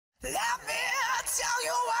Let me tell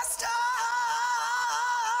you a story.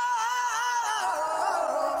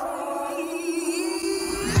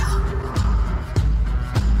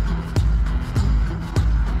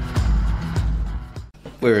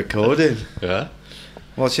 We're recording. Yeah.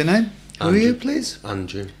 What's your name? Who are you, please?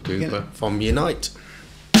 Andrew Cooper from Unite.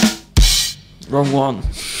 Wrong one.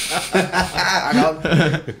 Hang on.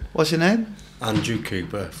 What's your name? Andrew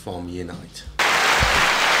Cooper from Unite.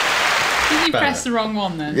 Did you press the wrong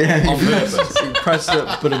one then? Yeah. On purpose. You press it,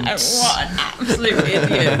 but Oh, what an absolute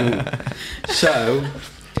idiot. So,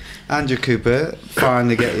 Andrew Cooper,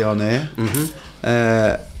 finally get you on here. You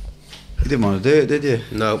didn't want to do it, did you?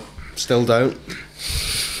 No, still don't.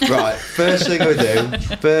 Right, first thing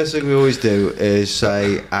we always do is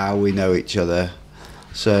say how we know each other.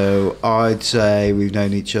 So, I'd say we've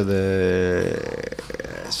known each other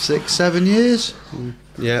 6-7 years.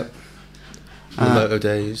 Yep. The moto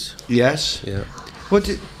days. Yes. Yeah.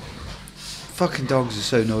 Fucking dogs are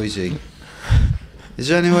so noisy. Is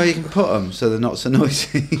there any way you can put them so they're not so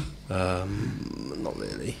noisy? Not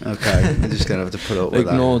really. Okay, I'm just gonna have to put up with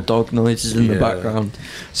Ignore dog noises in the background. that.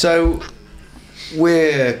 So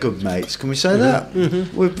we're good mates. Can we say that?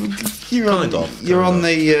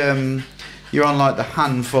 You're on like the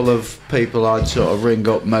handful of people I'd sort of ring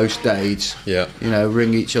up most days. Yeah. You know,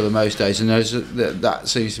 ring each other most days, and that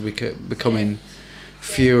seems to be becoming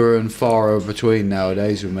fewer and far between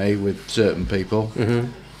nowadays with me, with certain people.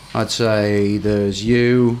 I'd say there's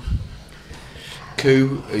you,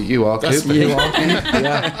 Coop. You are That's Coop. me. You are.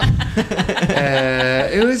 Yeah.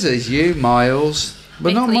 Who is it? It's you, Miles.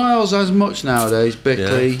 But not Bickley. Miles as much nowadays. Yeah.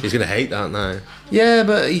 Bickley. He's gonna hate that now. Yeah,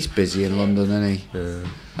 but he's busy in London, isn't he? Yeah.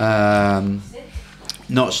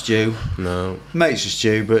 Not Stu. No. Mate's a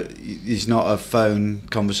Stu, but he's not a phone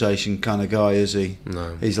conversation kind of guy, is he?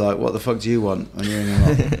 No. He's like, what the fuck do you want when you're in a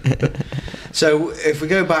lot? So if we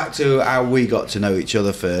go back to how we got to know each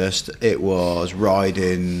other first, it was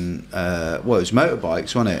riding, it was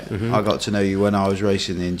motorbikes, wasn't it? I got to know you when I was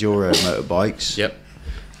racing the Enduro motorbikes. Yep.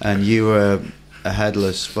 And you were a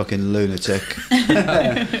headless fucking lunatic.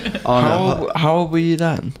 How old were you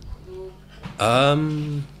then?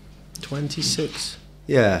 26.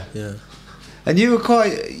 Yeah. Yeah. And you were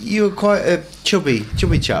quite a chubby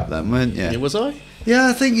chap then, weren't you? Yeah, was I? Yeah,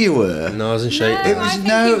 I think you were. No, I was in shape. No. It I was think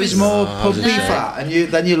no, he it was was- more No, I was in puppy shape. fat, and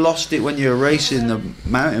then you lost it when you were racing the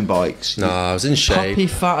mountain bikes. No, I was in shape. Puppy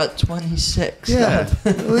fat at 26. Yeah,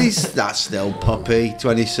 at least that's still puppy.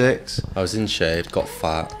 26. I was in shape, got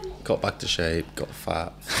fat, got back to shape, got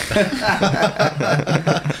fat.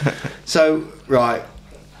 So right,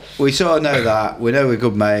 we sort of know that. We know we're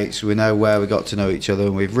good mates. We know where we got to know each other,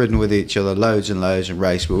 and we've ridden with each other loads and loads and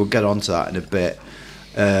raced. But we'll get onto that in a bit.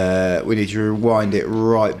 We need to rewind it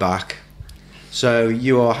right back. So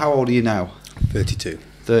you are, how old are you now? 32.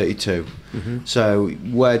 32. So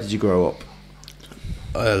where did you grow up?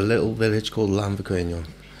 A little village called Lanfacranion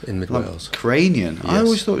in Mid Wales. Cranian. I Yes.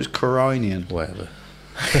 always thought it was Corinian. Whatever.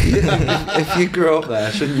 If you grew up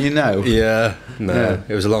there, shouldn't you know? Yeah. No. Yeah.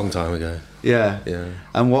 It was a long time ago. Yeah. Yeah.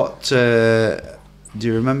 And what? Do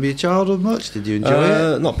you remember your childhood much? Did you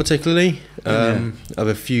enjoy it? Not particularly. Yeah. I have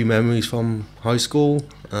a few memories from high school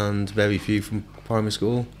and very few from primary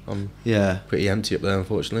school. I'm Yeah. pretty empty up there,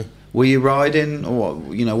 unfortunately. Were you riding, or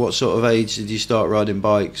what? You know, what sort of age did you start riding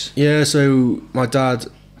bikes? Yeah, so my dad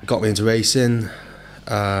got me into racing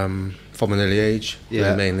from an early age.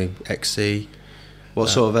 Yeah. Mainly XC. What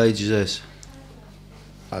sort of age is this?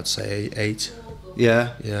 I'd say 8.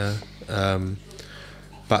 Yeah. Yeah.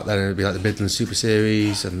 Back then it'd be like the Midland Super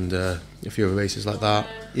Series and a few other races like that.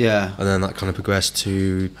 Yeah. And then that kind of progressed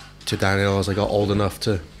to downhill as I got old enough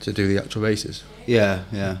to do the actual races. Yeah.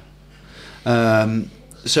 Yeah.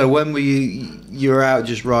 So when were you were out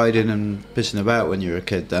just riding and pissing about when you were a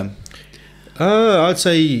kid then? I'd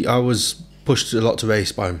say I was pushed a lot to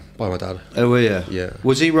race by my dad. Oh, were you? Yeah.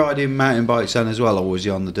 Was he riding mountain bikes then as well, or was he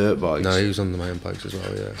on the dirt bikes? No, he was on the mountain bikes as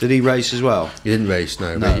well, yeah. Did he race as well? He didn't race,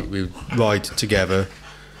 no. No. We would ride together,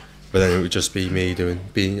 but then it would just be me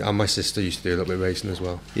and my sister used to do a little bit of racing as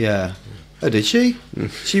well. Yeah. Oh, did she?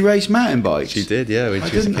 She raced mountain bikes? She did, yeah. When I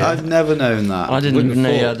she was a didn't. kid. I've never known that. I didn't Wouldn't even know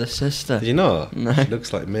have you thought. had a sister. Did you not? No. She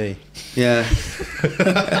looks like me. Yeah.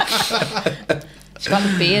 She's got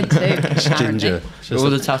the beard too. She's ginger. All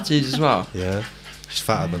the tattoos as well. Yeah. She's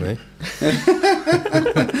fatter than me. Do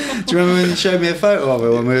you remember when you showed me a photo of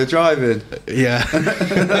her when we were driving? Yeah. And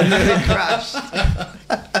then it crashed.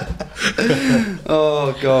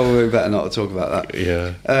 Oh God, we better not talk about that.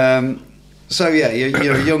 Yeah. So yeah,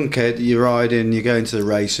 you're a young kid. You're riding. You're going to the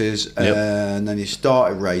races, Yep. and then you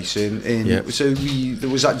started racing. Yep. So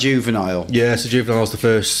was that juvenile? Yeah, so juvenile was the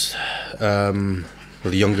first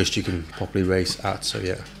the youngest you can probably race at. So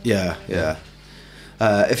yeah. Yeah.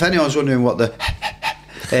 If anyone's wondering what the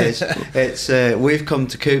is, it's we've come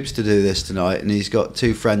to Coop's to do this tonight, and he's got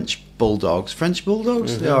 2 French bulldogs. French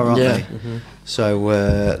bulldogs, they are, aren't Yeah. they?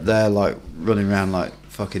 So they're like running around like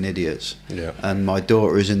fucking idiots. Yeah. And my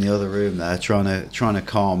daughter is in the other room there trying to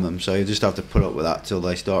calm them. So you just have to put up with that till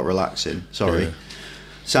they start relaxing. Sorry, Yeah.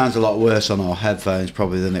 sounds a lot worse on our headphones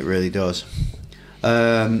probably than it really does.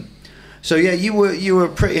 So yeah, you were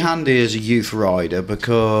pretty handy as a youth rider,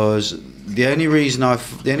 because the only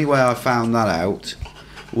way I found that out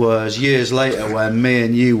was years later when me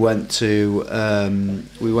and you went to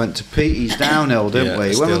Petey's downhill, didn't Yeah, we?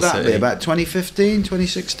 When Steel would that be? City. About 2015,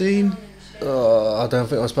 2016? I don't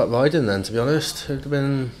think I was back riding then, to be honest. It would have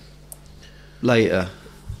been. Later.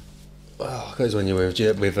 Oh, that was when you were with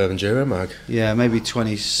Enduro Mag. Yeah, maybe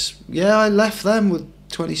 20. Yeah, I left them with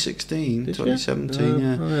 2016, Did you? 2017.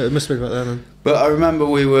 Yeah. Oh, yeah, it must have been back then. But I remember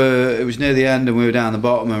it was near the end, and we were down the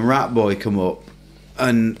bottom, and Rat Boy come up,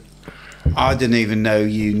 and I didn't even know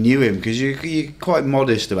you knew him, because you're quite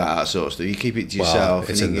modest about that sort of stuff. You keep it to Well, yourself,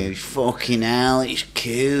 it's and in he goes, "Fucking hell, it's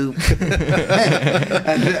Coop."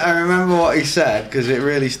 And I remember what he said, because it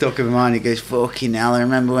really stuck in my mind. He goes, "Fucking hell, I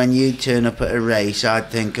remember when you turn up at a race,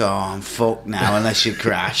 I'd think, oh, I'm fucked now, unless you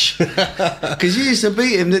crash." Because you used to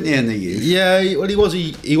beat him, didn't you, in the youth? Yeah, well, he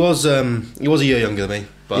was a year younger than me.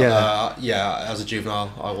 But Yeah. as a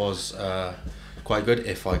juvenile, I was quite good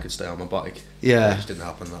if I could stay on my bike. Yeah. It just didn't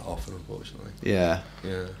happen that often, unfortunately. Yeah.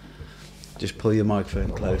 Yeah. Just pull your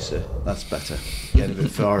microphone closer. That's better. Get a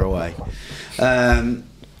bit far away.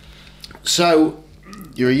 So,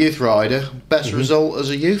 you're a youth rider. Best result as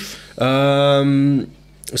a youth?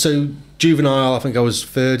 So juvenile, I think I was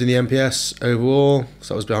 3rd in the MPS overall.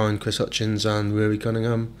 So that was behind Chris Hutchins and Rory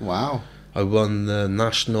Cunningham. Wow. I won the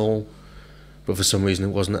national, but for some reason it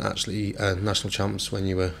wasn't actually national champs when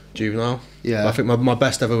you were juvenile. Yeah. I think my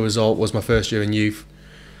best ever result was my first year in youth.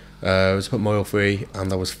 I was put Moyle Free,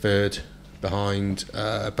 and I was 3rd behind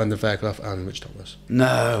Brendan Fairclough and Rich Thomas.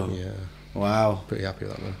 No. Yeah, Wow. pretty happy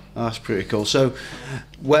with that one. That's pretty cool. So,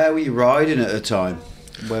 where were you riding at the time?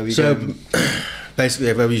 Where were you So going? basically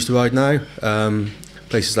everywhere we used to ride now,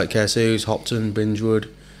 places like Kersous, Hopton, Bingewood,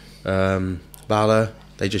 Bala,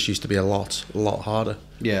 they just used to be a lot harder.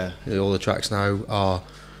 Yeah. All the tracks now are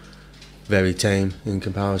very tame in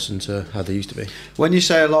comparison to how they used to be. When you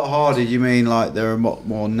say a lot harder, you mean like they're a lot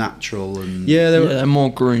more natural and... Yeah, They're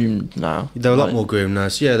more groomed now. they're a lot Like, more groomed now.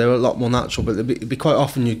 So yeah, they're a lot more natural, but it'd be quite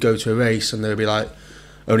often you'd go to a race and there'd be like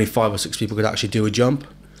only 5 or 6 people could actually do a jump.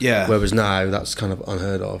 Yeah. Whereas now that's kind of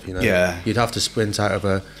unheard of, you know. Yeah. You'd have to sprint out of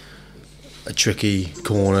a tricky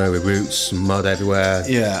corner with roots and mud everywhere.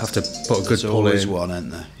 Yeah. Have to put a good There's pull always in. one, isn't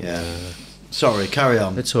there? Yeah. Sorry, carry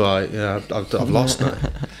on. It's alright, yeah, I've lost now.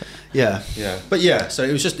 Yeah. Yeah. But yeah, so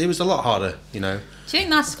it was a lot harder, you know. Do you think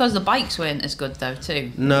that's because the bikes weren't as good though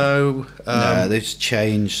too? No. No, they've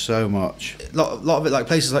changed so much. lot of it, like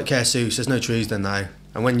places like Kersous, there's no trees there now.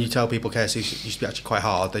 And when you tell people Kersous used to be actually quite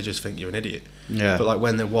hard, they just think you're an idiot. Yeah. But like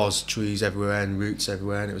when there was trees everywhere and roots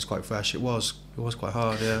everywhere and it was quite fresh, it was quite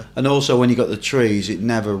hard, yeah. And also, when you got the trees, it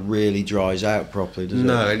never really dries out properly, does it?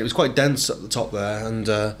 No, and it was quite dense at the top there, and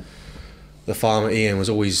the farmer Ian was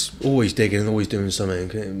always digging and always doing something.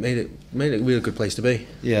 It made it a really good place to be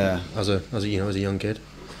Yeah. as a young kid.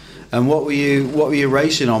 And what were you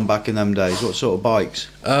racing on back in them days? What sort of bikes?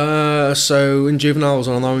 So in juvenile I was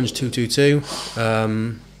on an orange 222,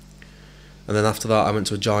 and then after that I went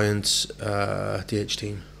to a Giant DH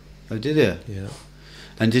team. Oh, did you? Yeah.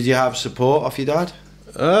 And did you have support off your dad?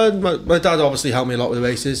 My dad obviously helped me a lot with the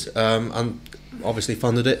races, and obviously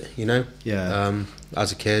funded it. You know. Yeah.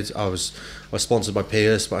 As a kid, I was sponsored by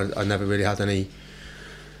Pierce, but I never really had any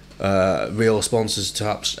real sponsors to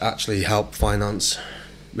actually help finance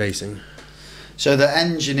racing. So the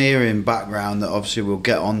engineering background that obviously we'll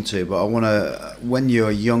get onto, but I want to, when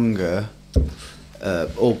you're younger,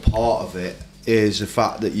 all part of it is the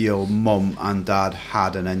fact that your mum and dad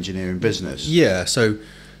had an engineering business. Yeah, so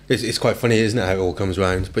it's quite funny, isn't it, how it all comes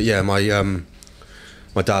round? But yeah, my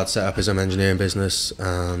dad set up his own engineering business,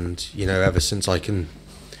 and you know, ever since I can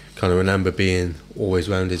kind of remember being always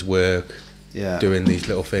around his work, Yeah. doing these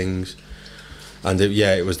little things, and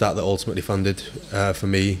it was that ultimately funded for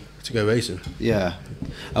me to go racing. Yeah.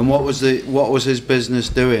 And what was his business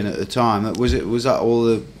doing at the time? Has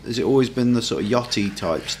it always been the sort of yachty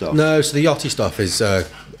type stuff? No, so the yachty stuff is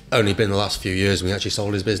only been the last few years when we actually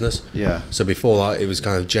sold his business. Yeah. So before that, it was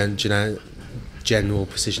kind of general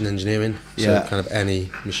precision engineering. So Yeah. kind of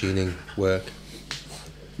any machining work.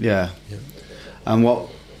 Yeah. And what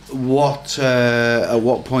at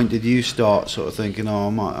what point did you start sort of thinking, oh,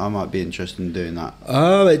 I might be interested in doing that?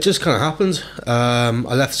 It just kind of happened.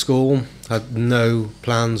 I left school, had no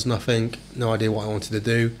plans, nothing, no idea what I wanted to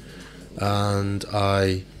do, and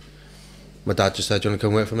my dad just said, "Do you want to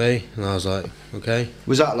come work for me?" And I was like, "Okay."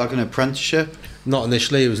 Was that like an apprenticeship? Not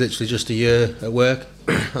initially. It was literally just a year at work,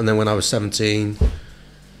 and then when I was 17,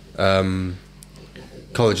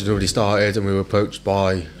 college had already started, and we were approached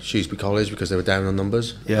by Shrewsbury College because they were down on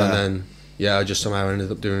numbers. Yeah. And then I just somehow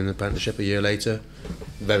ended up doing an apprenticeship a year later,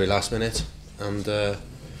 very last minute, and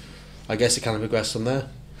I guess it kind of progressed from there.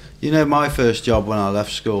 You know, my first job when I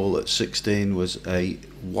left school at 16 was a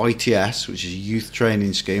YTS, which is a youth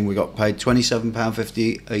training scheme. We got paid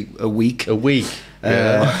 £27.50 a week. A week.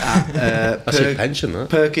 Yeah. At That's your pension, that.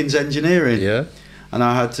 Perkins Engineering. Yeah. And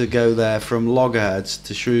I had to go there from Loggerheads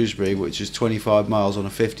to Shrewsbury, which is 25 miles on a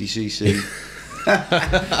 50cc.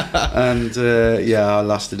 And I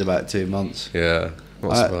lasted about 2 months. Yeah.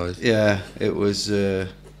 Not surprised. It was.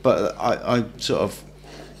 But I sort of,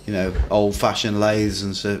 old-fashioned lathes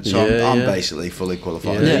and so I'm basically fully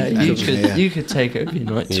qualified. Yeah, you could take over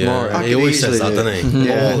Unite tomorrow. He always says that, do. doesn't he?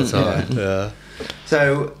 Yeah. All the time. Yeah.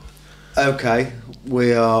 So, okay,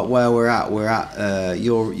 we are where we're at. We're at.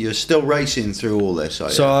 You're still racing through all this, are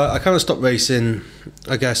you? So I kind of stopped racing,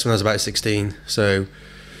 I guess, when I was about 16. So.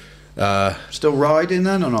 Still riding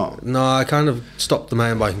then or not? No, I kind of stopped the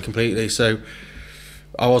mountain biking completely. So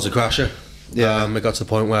I was a crasher. Yeah. It got to the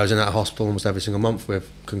point where I was in that hospital almost every single month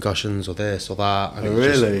with concussions or this or that. And Oh, it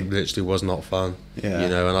just really? literally was not fun. Yeah.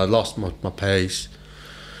 And I lost my pace,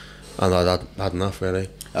 and I'd had enough, really.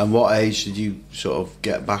 And what age did you sort of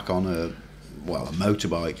get back on a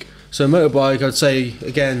motorbike? So motorbike, I'd say,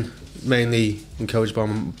 again, mainly encouraged by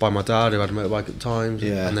my dad, who had a motorbike at the time.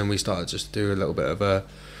 Yeah. And then we started just to do a little bit of a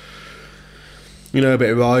bit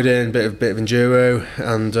of riding, bit of enduro,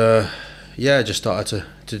 and just started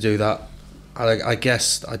to do that. I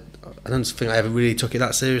guess I don't think I ever really took it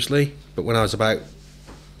that seriously, but when I was about,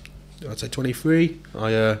 I'd say 23,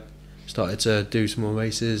 I started to do some more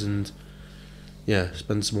races and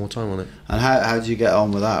spend some more time on it. And how did you get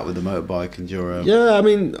on with that, with the motorbike enduro? Yeah, I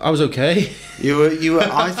mean, I was okay. You were.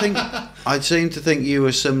 I seem to think you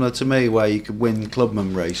were similar to me, where you could win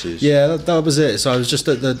clubman races. Yeah, that was it. So I was just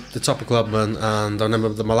at the top of clubman, and I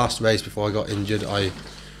remember my last race before I got injured,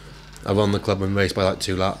 I won the clubman race by like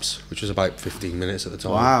 2 laps, which was about 15 minutes at the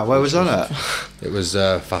time. Wow, where was that at? It was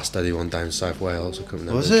fast steady one down South Wales. I couldn't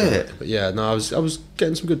remember. Was it? But yeah, no, I was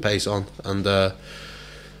getting some good pace on, and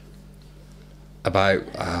about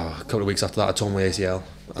a couple of weeks after that, I tore my ACL.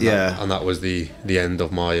 And that was the end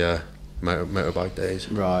of my motorbike days.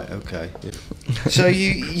 Right. Okay. Yeah. So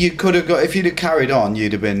you could have got, if you'd have carried on,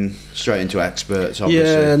 you'd have been straight into experts.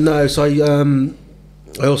 Obviously. Yeah. No. So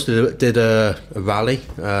I also did a rally.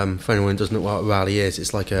 For anyone who doesn't know what a rally is,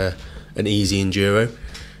 it's like an easy enduro,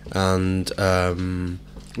 and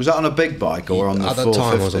was that on a big bike or on the 450? At that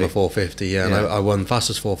time I was on the 450, yeah. Yeah. And I won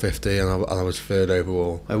fastest 450, and I was third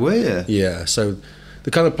overall. Oh, were you? Yeah, so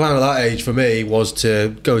the kind of plan at that age for me was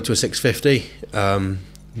to go to a 650,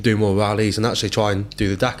 do more rallies, and actually try and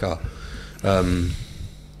do the Dakar.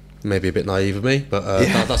 Maybe a bit naive of me, but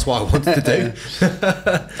that's what I wanted to do.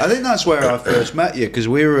 I think that's where I first met you, because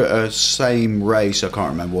we were at a same race. I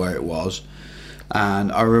can't remember where it was.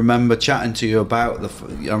 And I remember chatting to you about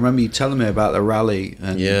I remember you telling me about the rally,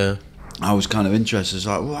 and I was kind of interested. It's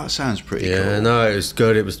like, well, that sounds pretty cool. Yeah, no, it was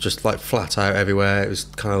good. It was just like flat out everywhere. It was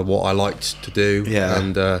kind of what I liked to do. Yeah.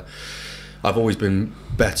 And I've always been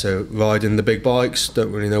better riding the big bikes.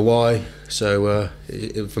 Don't really know why. So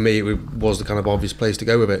for me, it was the kind of obvious place to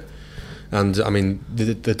go with it. And I mean,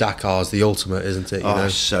 the Dakar's the ultimate, isn't it?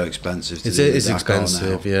 It's so expensive. It's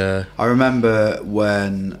expensive, now. yeah. I remember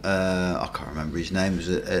when I can't remember his name. It was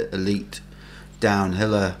an elite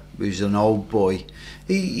downhiller. He was an old boy.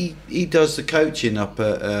 He does the coaching up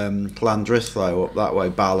at Llandrithlow, up that way,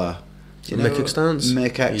 Bala. Mick Extance?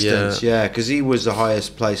 Mick Extance, yeah, because he was the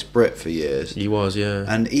highest placed Brit for years. He was, yeah.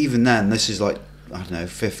 And even then, this is like, I don't know,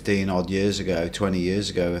 15 odd years ago, 20 years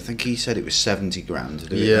ago, I think he said it was 70 grand to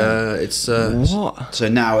do it. Yeah, it's what? So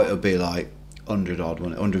now it'll be like 100 odd,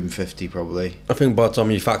 150 probably. I think by the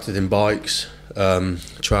time you factored in bikes,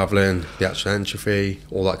 travelling, the actual entry fee,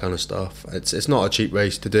 all that kind of stuff, it's not a cheap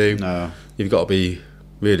race to do. No. You've got to be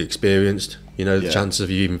really experienced. The chances of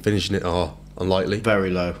you even finishing it are unlikely. Very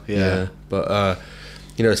low, yeah. But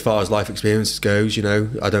as far as life experiences goes,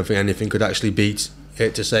 I don't think anything could actually beat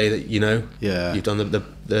it to say that you've done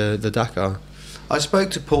the Dakar. I spoke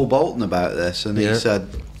to Paul Bolton about this, and he said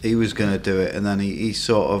he was going to do it, and then he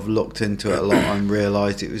sort of looked into it a lot and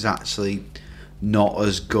realised it was actually not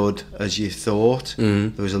as good as you thought.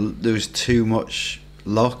 There was too much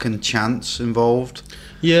luck and chance involved.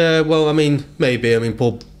 Yeah, well, I mean, maybe. I mean,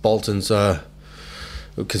 Paul Bolton's a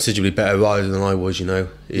considerably better rider than I was. You know,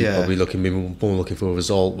 he's probably more looking for a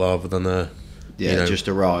result rather than just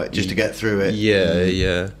to get through it.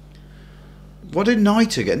 Yeah. What did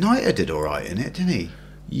Niter get? Niter did all right in it, didn't he?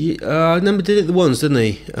 Yeah, I remember did it the once, didn't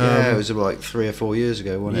he? It was like 3 or 4 years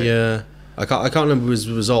ago, wasn't it? Yeah, I can't remember his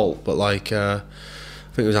result, but like I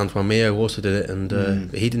think it was Antoine Mio who also did it,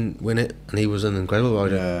 and he didn't win it, and he was an incredible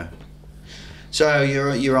rider. Yeah. So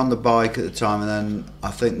you're on the bike at the time, and then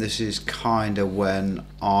I think this is kind of when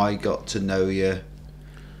I got to know you.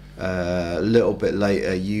 A little bit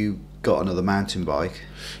later, you got another mountain bike.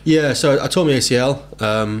 Yeah, so I tore my ACL.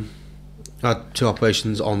 I had 2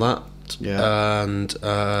 operations on that. Yeah. And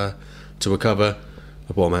to recover,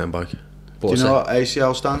 I bought a mountain bike. Do you know what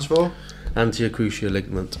ACL stands for? Anterior cruciate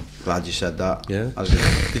ligament. Glad you said that. Yeah. I was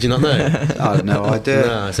gonna, Did you not know? I had no idea.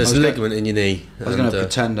 No, so it's a ligament in your knee. I was going to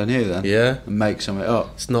pretend I knew then. Yeah. And make something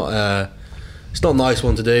up. It's not a nice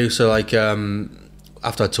one to do. So like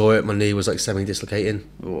after I tore it, my knee was like semi-dislocating,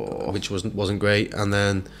 which wasn't great. And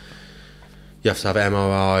then you have to have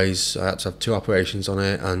MRIs. I had to have 2 operations on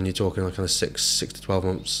it, and you're talking like kind of 6 to 12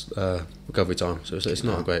 months recovery time. So it's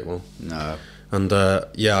not a great one. No. And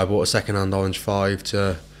I bought a second-hand Orange 5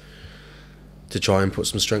 to try and put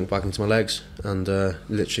some strength back into my legs, and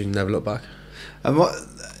literally never looked back. And what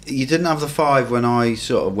you didn't have the 5 when I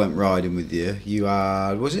sort of went riding with you. You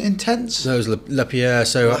had, was it Intense? No, it was La Pierre.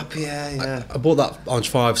 So Lapierre, yeah. I bought that Orange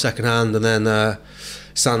 5 second-hand, and then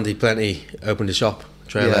Sandy Plenty opened a shop,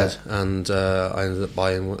 Trailhead, and I ended up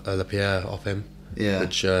buying a La Pierre off him. Yeah.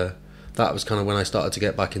 Which that was kind of when I started to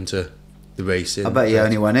get back into the racing. I bet you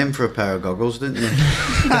only went in for a pair of goggles, didn't you?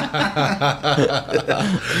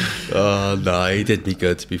 Oh no, he did me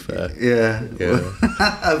good, to be fair. Yeah.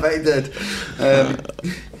 I bet he did.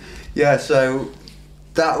 So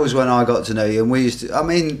that was when I got to know you, and we used to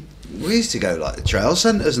go like the trail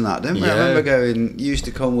centres and that, didn't we? I remember going. You used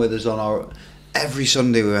to come with us on our. Every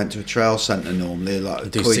Sunday we went to a trail centre normally, like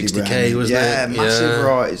do 60k, wasn't it? Yeah, massive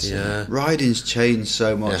rides. Yeah. Riding's changed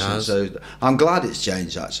so much, and so I'm glad it's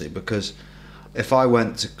changed actually, because if I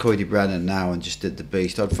went to Coedy Brennan now and just did the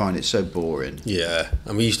beast, I'd find it so boring. Yeah,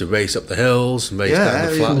 and we used to race up the hills, and race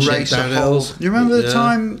down the flat, race down hills. You remember the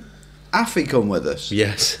time Affy come with us?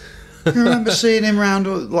 Yes. You remember seeing him round,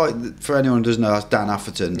 like, for anyone who doesn't know, that's Dan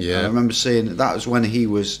Atherton. Yeah. I remember seeing, that was when he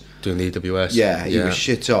was doing the EWS. Yeah, he was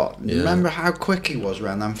shit hot. Yeah. Remember how quick he was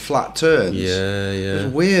around them flat turns? Yeah. It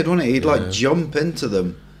was weird, wasn't it? He'd like jump into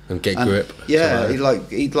them and get grip. Yeah,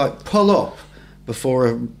 he'd pull up before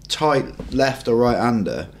a tight left or right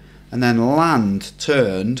hander, and then land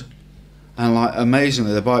turned, and like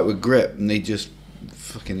amazingly the bike would grip, and he'd just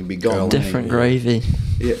fucking be gone. Different gravy.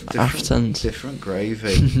 Yeah, different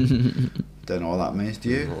gravy. Don't know what that means, do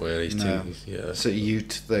you? Not really. No. It's a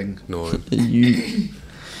ute thing. No.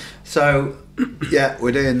 So,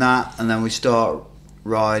 we're doing that, and then we start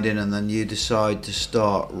riding, and then you decide to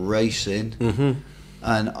start racing. Mm-hmm.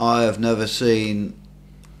 And I have never seen.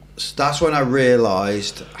 That's when I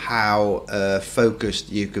realised how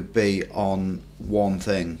focused you could be on one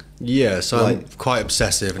thing. Yeah, so I'm quite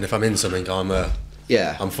obsessive, and if I'm in something,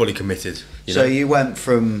 I'm fully committed. You went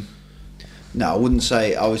from. No, I wouldn't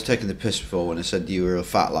say I was taking the piss before when I said you were a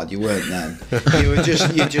fat lad. You weren't then. you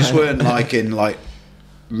just weren't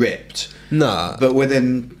ripped. Nah. But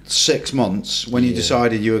within 6 months, when you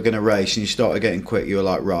decided you were going to race and you started getting quick, you were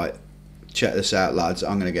like, right, check this out, lads.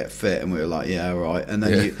 I'm going to get fit, and we were like, yeah, right. And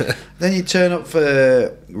then you turn up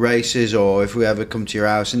for races, or if we ever come to your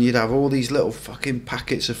house, and you'd have all these little fucking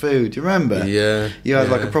packets of food. Do you remember? Yeah. You had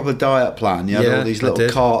like a proper diet plan. You had all these little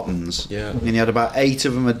cartons, and you had about 8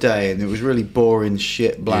 of them a day, and it was really boring,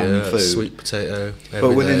 shit, bland food. Sweet potato.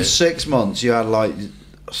 But within 6 months, you had like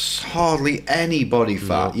hardly any body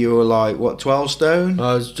fat. You were like, what, 12 stone?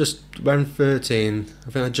 I was just around 13. I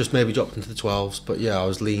think I just maybe dropped into the 12s, but I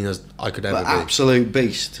was lean as I could ever be. Absolute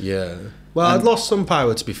beast. Yeah. Well, I'd lost some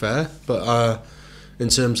power, to be fair, but in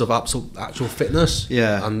terms of actual fitness,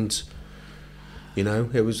 and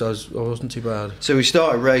it was I wasn't too bad. So we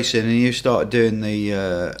started racing, and you started doing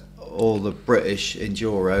the all the British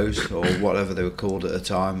Enduros, or whatever they were called at the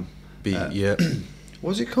time. What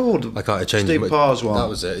was it called? I can't change Steve Parr's one. That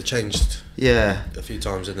was it. It changed. Yeah. A few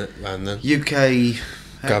times, didn't it? Around then. UK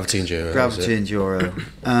Gravity Enduro. Gravity Enduro.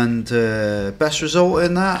 And best result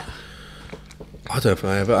in that? I don't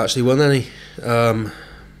think I ever actually won any.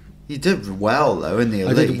 You did well though in the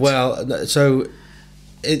elite. I did well. So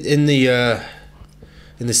in the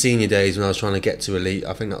senior days when I was trying to get to elite,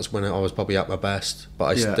 I think that's when I was probably at my best. But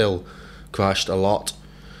I still crashed a lot.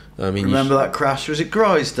 I mean, Remember that crash? Was it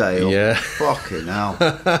Grisdale? Yeah. Fucking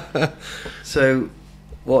hell. So,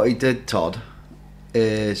 what he did, Todd,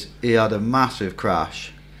 is he had a massive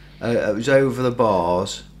crash. It was over the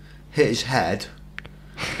bars, hit his head,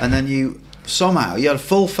 and then you had a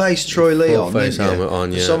full face Troy Lee on, Full face didn't you? helmet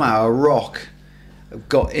on, yeah. Somehow a rock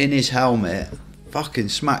got in his helmet, fucking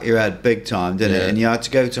smacked your head big time, didn't it? Yeah. And you had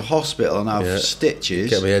to go to hospital and have Yeah. stitches.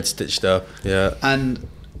 get my head stitched up. Yeah. And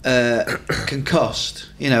concussed.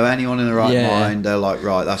 Anyone in the right Yeah. mind, they're like,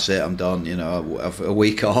 right, that's it, I'm done. A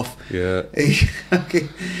week off. Yeah.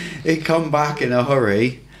 He come back in a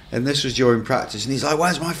hurry, and this was during practice, and he's like,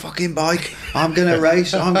 where's my fucking bike? I'm gonna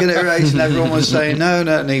race, and everyone was saying no,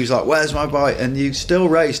 and he was like, where's my bike? And you still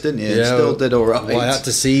raced, didn't you? And still did all right. Well, I had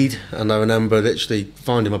to seed, and I remember literally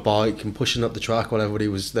finding my bike and pushing up the track while everybody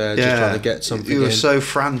was there, just trying to get something. You were in. so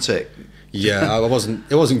frantic, Yeah, It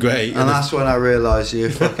wasn't great. and that's when I realised you're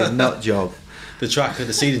a fucking nut job. The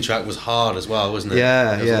seeding track was hard as well, wasn't it?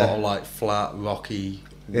 Yeah, There was yeah. a lot of like flat, rocky,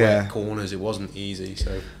 Yeah. wet corners. It wasn't easy.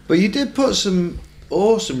 So But you did put some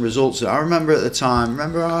awesome results in. I remember at the time.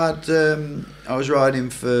 I was riding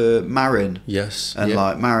for Marin, yes, and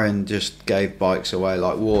yeah. Marin just gave bikes away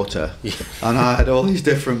like water, Yeah. and I had all these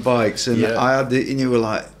different bikes, and Yeah. and you were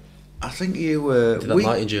like, I think you were. did that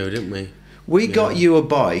light enduro, didn't we? We got Yeah. you a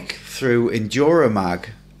bike through Enduro Mag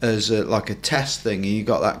as like a test thing, and you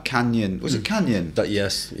got that Canyon. Was it Canyon? That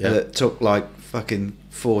yes, yeah. That took like fucking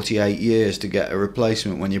 48 years to get a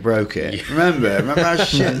replacement when you broke it. Yeah. Remember how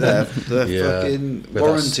shit the Yeah. fucking With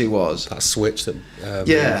warranty was. That switch that.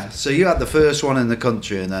 Yeah, so you had the first one in the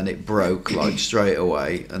country, and then it broke like straight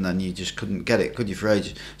away, and then you just couldn't get it, could you, for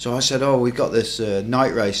ages? So I said, we've got this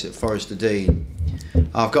night race at Forest of Dean.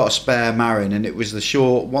 I've got a spare Marin, and it was the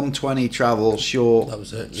short 120 travel, short That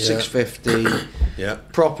was it, yeah. 650, Yeah.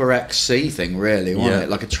 proper XC thing, really, wasn't Yeah. it?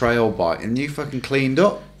 Like a trail bike, and you fucking cleaned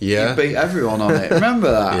up. Yeah. You beat everyone on it. Remember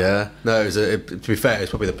that? Yeah, no. To be fair, it's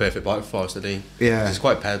probably the perfect bike for Forest of Dean. Yeah. It's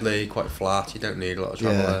quite pedally, quite flat. You don't need a lot of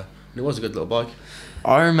travel Yeah. there. And it was a good little bike.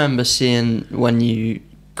 I remember seeing when you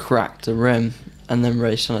cracked a rim and then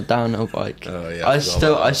raced on a downhill bike. Oh, yeah, I I forgot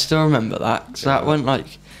about that. still remember that because that went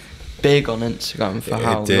like big on Instagram for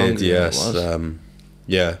how It did, long ago yes. it was.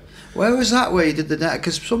 Yeah. Where was that where you did the net?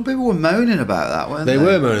 Because some people were moaning about that, weren't they? They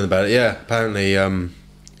were moaning about it, yeah. Apparently,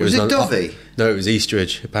 Was it an- Dovey? No, it was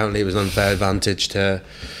Eastridge. Apparently, it was an unfair advantage to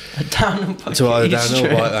A downhill bike. either at downhill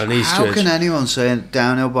Eastridge. bike and How Eastridge. can anyone say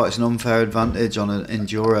downhill bike's an unfair advantage on an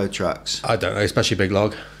enduro tracks? I don't know, especially Big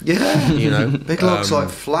Log. Yeah, You know, Big Log's like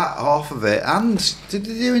flat half of it. And did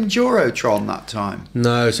they do Endurotron that time?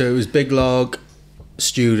 No, so it was Big Log,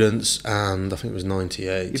 students, and I think it was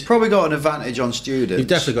 98. You've probably got an advantage on students. You've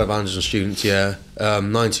definitely got advantage on students, yeah.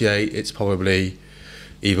 98, it's probably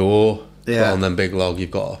either or. Yeah. But on them Big Log,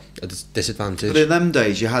 you've got a disadvantage. But in them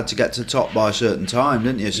days, you had to get to the top by a certain time,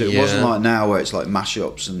 didn't you? So it wasn't Yeah. like now where it's like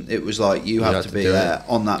mashups, and it was like you had had to to be do there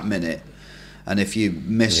on that minute. And if you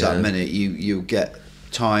miss that Yeah. minute, you get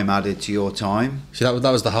time added to your time. See, that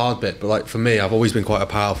was the hard bit. But like for me, I've always been quite a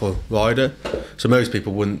powerful rider, so most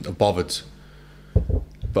people wouldn't have bothered.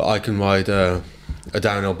 But I can ride a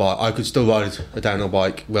downhill bike. I could still ride a downhill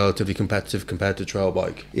bike relatively competitive compared to a trail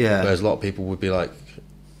bike. Yeah. Whereas a lot of people would be like,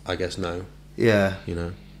 I guess no, Yeah. you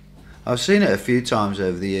know. I've seen it a few times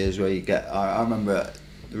over the years where you get. I remember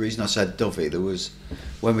the reason I said Dovey. There was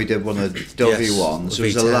when we did one of the Dovey Yes, ones. a There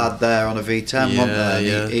was a V10. lad there on a V10, wasn't there? And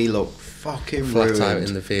Yeah, he looked fucking Flat ruined. out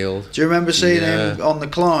in the field. Do you remember seeing Yeah. him on the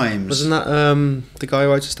climbs? Wasn't that the guy who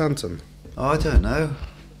rides to Stanton? Oh, I don't know.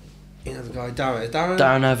 You know the guy Darren.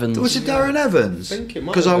 Darren Evans. Was it Darren Evans? I think it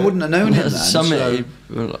might Because I have been. wouldn't have known him then. Something,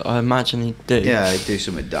 so- I imagine he'd do. Yeah, he'd do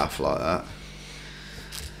something daft like that.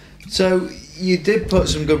 So you did put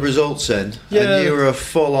some good results in, Yeah. and you were a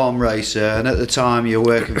full-on racer. And at the time, you were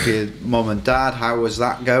working for your mum and dad. How was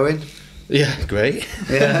that going? Yeah, great.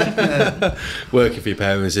 Yeah, Working for your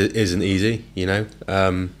parents isn't easy, you know.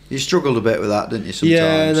 you struggled a bit with that, didn't you? Sometimes.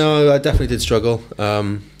 Yeah, no, I definitely did struggle.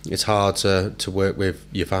 It's hard to work with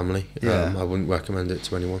your family. Yeah. I wouldn't recommend it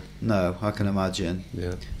to anyone. No, I can imagine.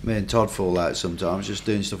 Yeah, Me and Todd fall out sometimes, just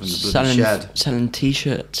doing stuff in the bloody shed. selling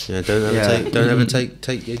t-shirts. yeah. Don't ever Yeah.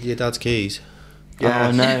 take your dad's keys. Oh,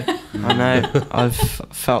 I know. I know. I've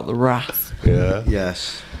felt the wrath. Yeah.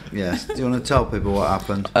 Yes, yes. Do you want to tell people what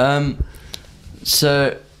happened?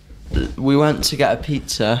 So we went to get a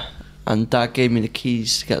pizza, and Dad gave me the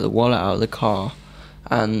keys to get the wallet out of the car,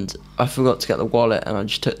 and I forgot to get the wallet, and I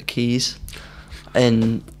just took the keys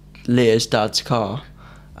in Leah's dad's car,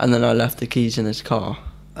 and then I left the keys in his car.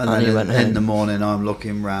 And And he then went in home. the morning, I'm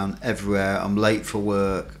looking around everywhere. I'm late for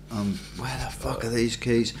work. Where the fuck are these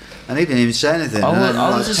keys? And he didn't even say anything. I And was- then, I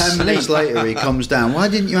like was 10 minutes asleep. later, he comes down. Why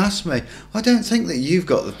didn't you ask me? I don't think that you've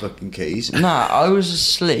got the fucking keys. Nah, I was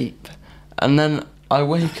asleep, and then I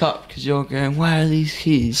wake up because you're going, where are these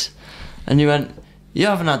keys? And you went, you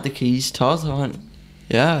haven't had the keys, Todd. I went,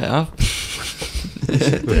 yeah, I have.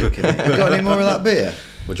 You got any more of that beer?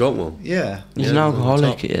 Would you want one? Yeah. He's Yeah, an on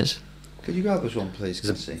alcoholic, top. he is. Could you grab us one, please?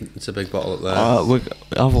 Cassie? It's a big bottle up there.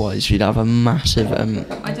 Otherwise, we'd have a massive,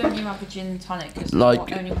 Why don't you have a gin and tonic? 'Cause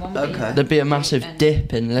Like- only one Okay. beer. there'd be a massive And-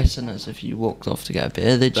 dip in listeners if you walked off to get a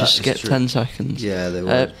beer. They'd That just is skip true. 10 seconds. Yeah, they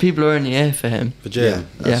would. People are only here for him. For Yeah, Jim.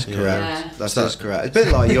 that's Yeah. correct. Yeah. That's correct. It's a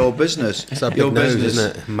bit like your business. It's that your big nose, business,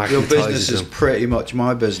 isn't it? your Magnetises business is them. pretty much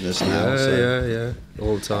my business now. so. Yeah.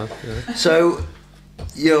 All the time. Yeah. So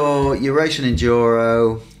you're racing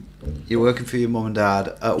enduro. You're working for your mum and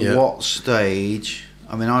dad. At Yeah. what stage?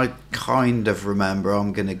 I mean, I kind of remember.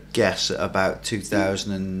 I'm going to guess at about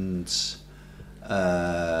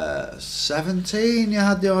 2017. You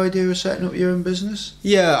had the idea of setting up your own business.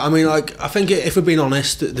 Yeah, I mean, like, I think if we're being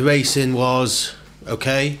honest, the racing was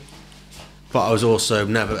okay, but I was also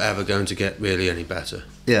never ever going to get really any better.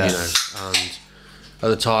 Yeah. You know, and at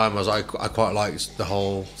the time, I quite liked the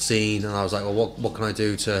whole scene, and I was like, well, what can I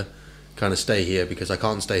do to kind of stay here, because I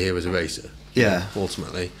can't stay here as a racer. Yeah.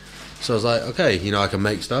 Ultimately, so I was like, okay, you know, I can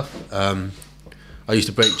make stuff. I used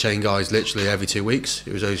to break chain guides literally every 2 weeks.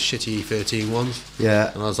 It was those shitty 13 ones.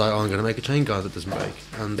 Yeah. And I was like, oh, I'm going to make a chain guide that doesn't break.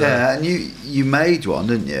 And Yeah, and you made one,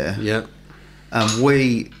 didn't you? yeah. And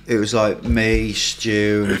it was like me,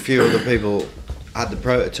 Stu, and a few other people had the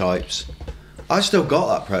prototypes. I still got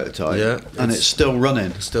that prototype, Yeah, and it's still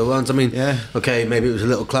running. Still runs. I mean, Yeah. okay, maybe it was a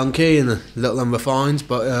little clunky and a little unrefined,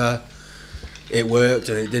 but it worked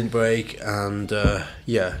and it didn't break. And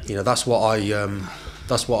yeah, you know, that's what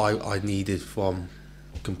I needed from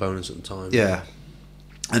components at the time. Yeah,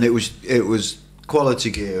 and it was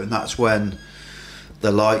quality gear, and that's when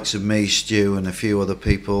the likes of me, Stu, and a few other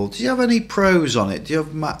people. Do you have any pros on it? Do you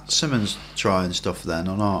have Matt Simmons trying stuff then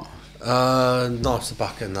or not? Not the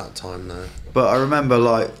back end that time, no. But I remember,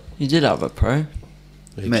 like, You did have a pro.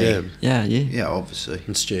 Me? Jim Yeah, you. yeah, obviously,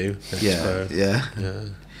 and Stu. yeah, yeah. Yeah.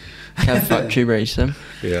 Kev Factory Racing.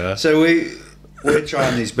 Yeah. So we're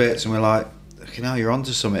trying these bits, and we're like, okay, now you're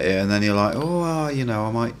onto something here, and then you're like, oh, you know,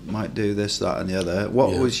 I might do this, that, and the other.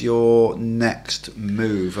 What Yeah. was your next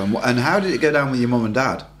move, and how did it go down with your mum and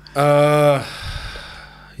dad?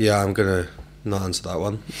 Yeah, I'm gonna not answer that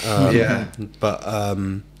one. Yeah. But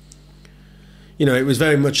you know, it was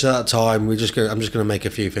very much at that time. I'm just gonna make a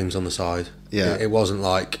few things on the side. Yeah. It wasn't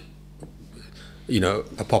like, you know,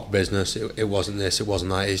 a proper business. It wasn't this. It wasn't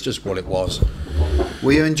that. It's just what it was.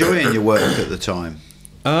 Were you enjoying your work at the time?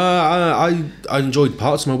 I enjoyed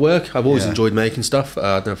parts of my work. I've always Yeah. enjoyed making stuff.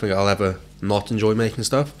 I don't think I'll ever not enjoy making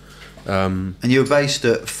stuff. And you were based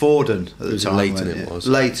at Fordon at the was time, Leighton weren't it you? was.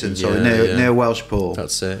 Leighton, sorry, Yeah. near Welshpool.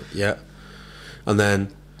 That's it. Yeah. And then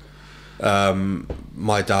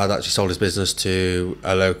my dad actually sold his business to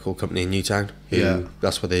a local company in Newtown. Yeah.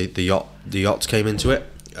 That's where the yachts came into it.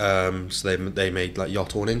 So they made like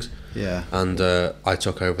yacht awnings. Yeah. And I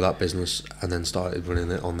took over that business and then started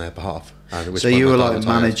running it on their behalf. And at which So point you my were dad like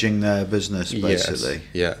retired. managing their business, basically.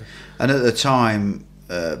 Yes. Yeah. And at the time,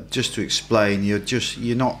 just to explain, you're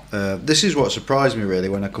not. This is what surprised me really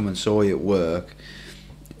when I come and saw you at work.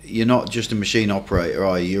 You're not just a machine operator,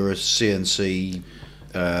 are you? You're a CNC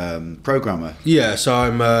programmer. Yeah, so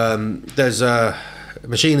I'm. There's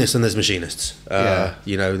machinists and there's machinists. Yeah.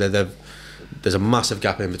 You know, there's a massive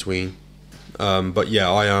gap in between. But yeah,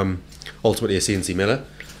 I am ultimately a CNC miller,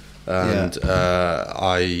 and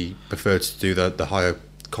I prefer to do the higher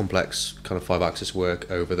complex kind of 5-axis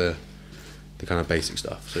work over the kind of basic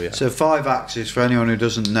stuff. So yeah. So 5-axis, for anyone who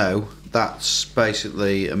doesn't know, that's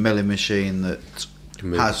basically a milling machine that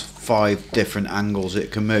Can move. has 5 different angles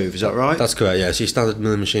it can move. Is that right? That's correct. Yeah. So your standard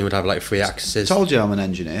milling machine would have like 3 axes. Told you I'm an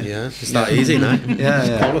engineer. Yeah, it's that easy now. Yeah,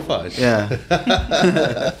 yeah. Qualified.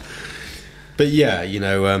 Yeah. But yeah, you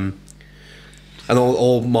know, and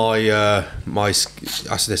all my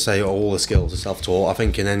as they say, all the skills are self-taught. I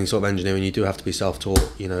think in any sort of engineering, you do have to be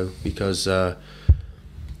self-taught, you know, because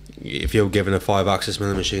if you're given a 5-axis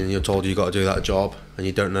milling machine and you're told you've got to do that job and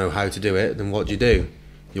you don't know how to do it, then what do?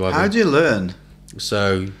 You either, How do you learn?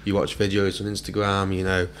 so you watch videos on Instagram, you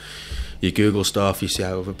know, you Google stuff, you see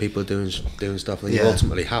how other people are doing stuff, and you Yeah.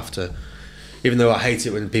 ultimately have to, even though I hate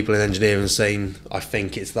it when people in engineering saying I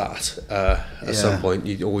think it's that, at some point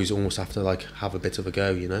you always almost have to like have a bit of a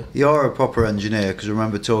go, you know. You're a proper engineer, because I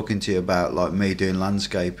remember talking to you about like me doing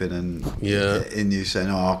landscaping and you saying,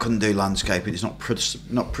 "Oh, I couldn't do landscaping. It's not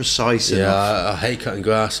precise enough." I hate cutting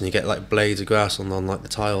grass, and you get like blades of grass on like the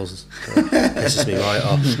tiles. It pisses me right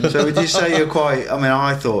off. So would you say you're quite? I mean,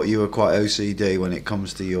 I thought you were quite OCD when it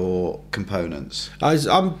comes to your components.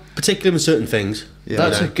 I'm particular with certain things. Yeah.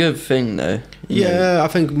 That's a good thing, though. Yeah, I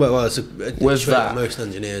think well it's a With trait that. of most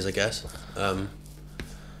engineers, I guess.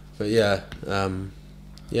 But yeah,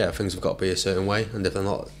 things have got to be a certain way, and if they're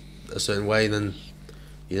not a certain way, then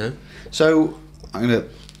you know. So I'm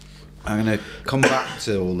gonna come back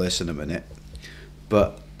to all this in a minute,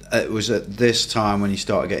 but it was at this time when you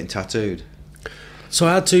started getting tattooed. So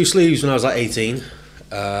I had 2 sleeves when I was like 18,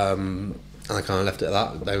 and I kind of left it at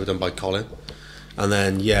that. They were done by Colin. And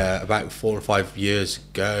then, about 4 or 5 years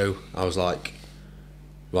ago, I was like,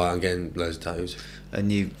 right, I'm getting loads of tattoos.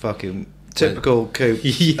 And you fucking typical Coop.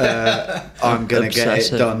 Yeah. I'm gonna get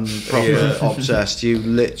Obsessive. it done proper. Obsessed. You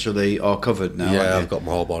literally are covered now. Yeah, aren't I've you? got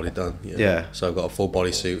my whole body done. Yeah. So I've got a full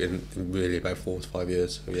body suit in really about 4 to 5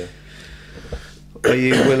 years. So yeah. Are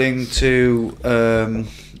you willing to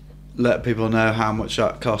let people know how much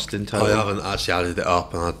that cost in total? I haven't actually added it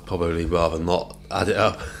up, and I'd probably rather not add it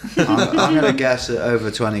up. I'm gonna guess at over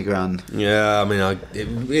 20 grand. Yeah, I mean,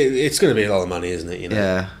 it's going to be a lot of money, isn't it? You know.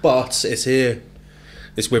 Yeah. But it's here.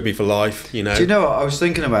 It's with me for life. You know. Do you know what? I was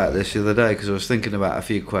thinking about this the other day, because I was thinking about a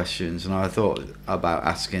few questions, and I thought about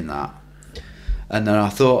asking that. And then I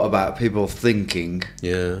thought about people thinking,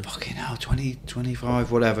 Yeah. fucking hell, 20,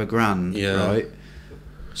 25, whatever grand, Yeah. right?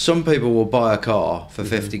 Some people will buy a car for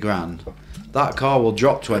 50 grand. That car will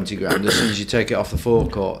drop 20 grand as soon as you take it off the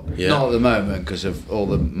forecourt. Yeah. Not at the moment because of all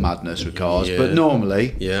the madness with cars, Yeah. but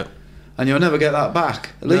normally, Yeah. and you'll never get that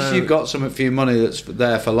back. At least No. you've got some for your money that's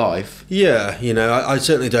there for life. Yeah, you know, I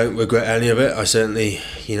certainly don't regret any of it. I certainly,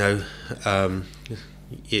 you know, I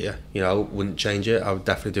wouldn't change it. I would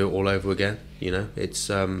definitely do it all over again. You know, it's.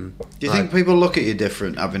 Do you think people look at you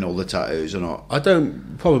different having all the tattoos or not? I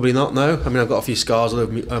don't, probably not. No, I mean, I've got a few scars all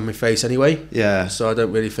over on my face anyway. Yeah. So I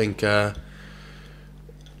don't really think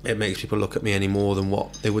it makes people look at me any more than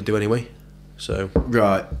what they would do anyway. So.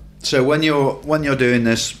 Right. So when you're doing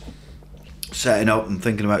this, setting up and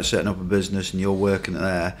thinking about setting up a business, and you're working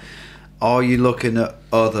there, are you looking at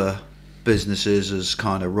other businesses as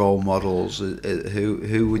kind of role models?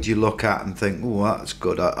 Who would you look at and think, oh, that's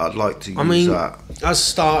good, I'd like to use that? As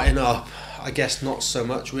starting up, I guess not so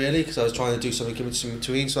much really, because I was trying to do something in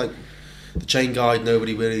between. So like the chain guide,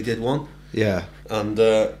 nobody really did one. Yeah. And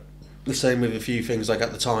the same with a few things, like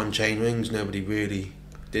at the time, chain rings, nobody really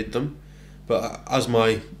did them. But as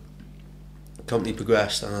my company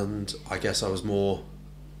progressed, and I guess I was more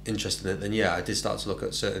interested in it, then I did start to look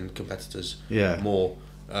at certain competitors more.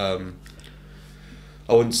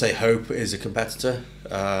 I wouldn't say Hope is a competitor.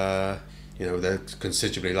 You know, they're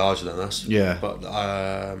considerably larger than us. Yeah. But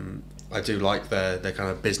I do like their kind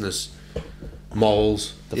of business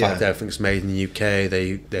morals. The fact that everything's made in the UK.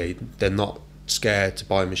 They're not scared to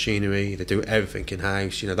buy machinery. They do everything in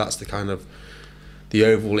house. You know, that's the kind of the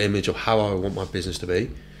overall image of how I want my business to be.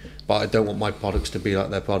 But I don't want my products to be like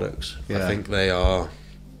their products. Yeah. I think they are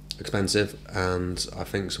expensive, and I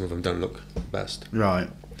think some of them don't look the best. Right.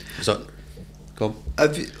 So, go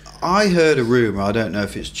on. I heard a rumour, I don't know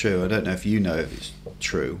if it's true, I don't know if you know if it's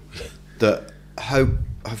true, that Hope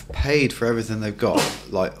have paid for everything they've got,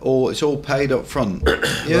 like it's all paid up front.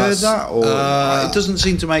 You heard that? Or it doesn't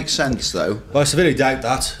seem to make sense though. Well, I severely doubt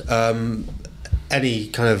that. Any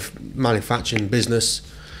kind of manufacturing business,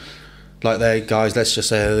 like they guys, let's just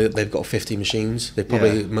say they've got 50 machines. They've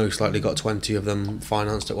probably most likely got 20 of them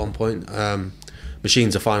financed at one point.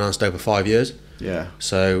 Machines are financed over 5 years. Yeah.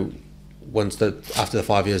 So after the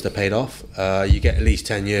 5 years they're paid off, you get at least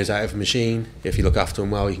 10 years out of a machine. If you look after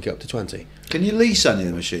them well, you can get up to 20. Can you lease any of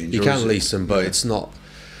the machines? You or can is it- lease them, but it's not.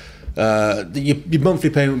 Your monthly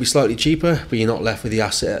payment will be slightly cheaper, but you're not left with the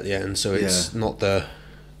asset at the end. So it's not the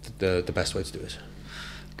best way to do it.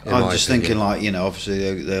 I'm just thinking, like, you know,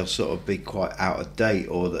 obviously they'll sort of be quite out of date,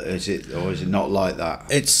 or is it not like that?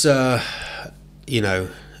 It's you know,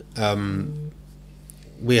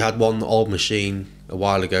 we had one old machine a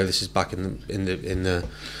while ago. This is back in the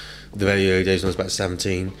very early days when I was about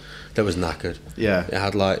 17. That was knackered. Yeah. It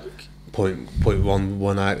had like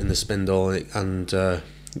 0.11 out in the spindle, and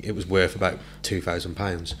it was worth about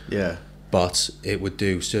 £2,000. Yeah. But it would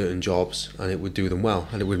do certain jobs, and it would do them well,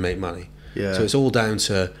 and it would make money. Yeah. So it's all down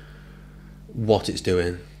to what it's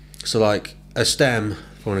doing. So like a stem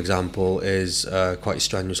for an example, is quite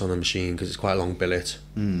strenuous on the machine because it's quite a long billet,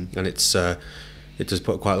 and it does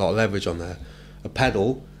put quite a lot of leverage on there. A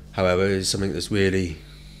pedal, however, is something that's really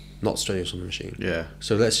not strenuous on the machine. Yeah.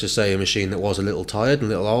 So let's just say a machine that was a little tired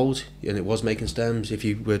and a little old, and it was making stems. If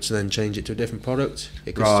you were to then change it to a different product,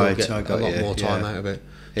 it could Right, still get I a got lot you, more time yeah. out of it.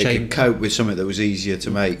 It could cope with something that was easier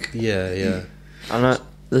to make. Yeah. And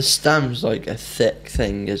the stem's like a thick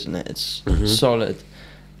thing, isn't it? It's Mm-hmm. solid.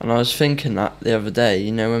 And I was thinking that the other day,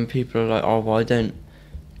 you know, when people are like, oh, why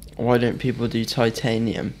don't people do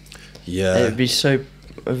titanium? Yeah. It would be so,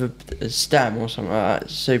 with a stem or something like that,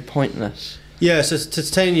 it's so pointless. Yeah, so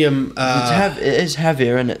titanium... It is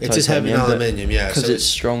heavier, isn't it? It is heavy in titanium, but aluminium, yeah. Because so it's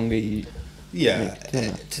stronger. Yeah, Yeah.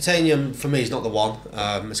 titanium for me is not the one.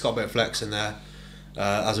 It's got a bit of flex in there.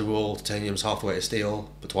 As a rule, titanium's half the weight of steel,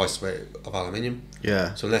 but twice the weight of aluminium.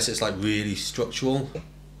 Yeah. So unless it's like really structural,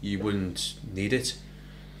 you wouldn't need it.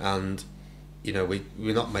 And you know,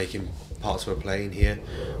 we're not making parts for a plane here.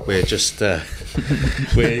 We're just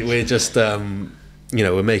we're just you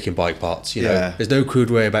know, we're making bike parts. You know, Yeah. there's no crude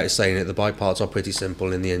way about saying it. The bike parts are pretty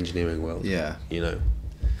simple in the engineering world. Yeah. You know.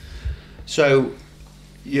 So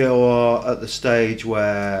you're at the stage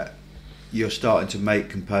where you're starting to make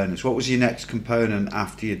components. What was your next component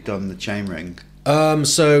after you'd done the chainring?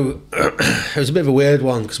 So it was a bit of a weird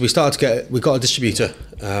one because we got a distributor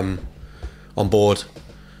on board,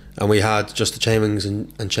 and we had just the chain rings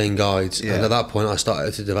and chain guides. Yeah. And at that point, I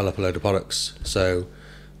started to develop a load of products. So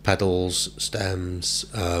pedals, stems,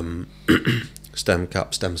 stem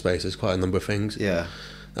caps, stem spacers, quite a number of things. Yeah.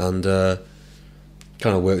 And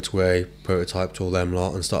kind of worked away, prototyped all them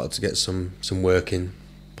lot, and started to get some working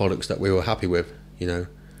products that we were happy with, you know.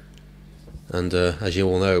 And as you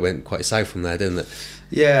all know, it went quite south from there, didn't it?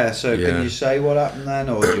 Yeah, so Yeah. can you say what happened then,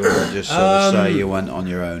 or do you want to just sort of say you went on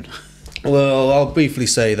your own? Well, I'll briefly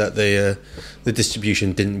say that the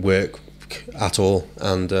distribution didn't work at all,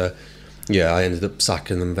 and yeah, I ended up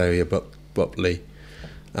sacking them very abruptly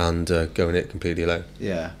and going it completely alone,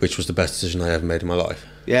 Yeah. which was the best decision I ever made in my life.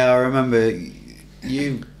 Yeah, I remember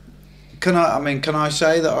you... Can I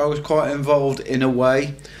say that I was quite involved in a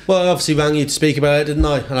way? Well, I obviously rang you to speak about it, didn't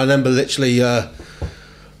I? And I remember literally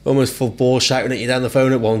almost full bore shouting at you down the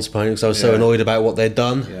phone at one point because I was so Yeah. annoyed about what they'd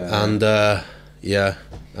done. Yeah.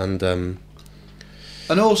 And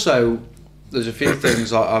And also, there's a few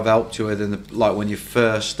things I've helped you with, like when you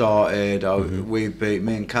first started, me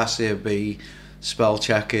and Cassie would be spell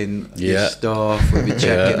checking your Yeah. stuff, we'd be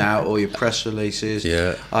checking Yeah. out all your press releases.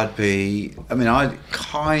 Yeah. I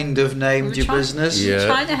kind of named your business. Yeah.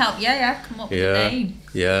 Trying to help, come up with a name.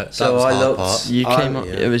 yeah, that So was the I hard looked- part. You came up.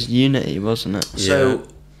 yeah. It was Unity, wasn't it? So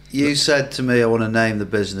you said to me, I want to name the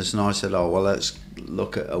business, and I said, oh, well, let's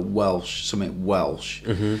look at something Welsh.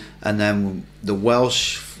 Mm-hmm. And then the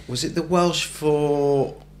Welsh, was it the Welsh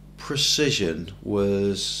for precision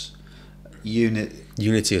was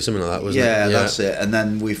Unity or something like that, wasn't yeah, it? that's it. And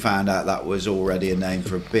then we found out that was already a name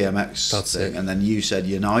for a BMX That's thing. it. And then you said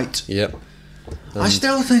Unite. Yep. I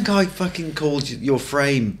still think I fucking called your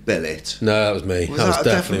frame Billet. No, that was me. Was that was that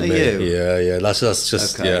definitely definitely me. you? Yeah. That's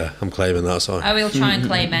just Okay. yeah. I'm claiming that. Sorry. I will try and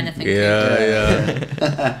claim anything.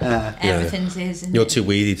 Yeah. Everything's his. Isn't You're it? too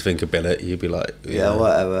weedy to think of billet. You'd be like, Yeah,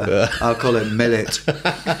 whatever. I'll call it Millet.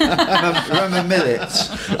 remember Millet?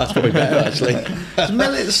 That's probably better actually. Is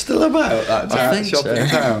Millet still about that town? think Shop so. in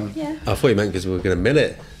town? Yeah. I thought you meant because we were going to mill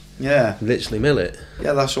it. Yeah. Literally mill it.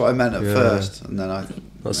 Yeah, that's what I meant at Yeah. first. And then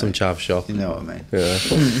That's some chav shop. you know what I mean. Yeah.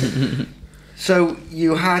 So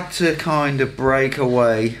you had to kind of break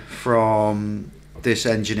away from this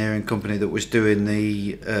engineering company that was doing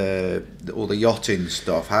all the yachting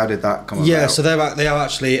stuff. How did that come Yeah, about? so they are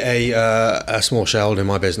actually a small shareholder in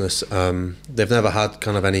my business. They've never had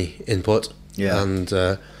kind of any input, Yeah. and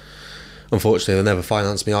unfortunately, they never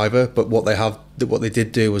financed me either. But what they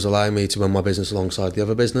did do was allow me to run my business alongside the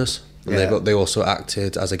other business, and Yeah. they also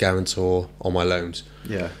acted as a guarantor on my loans.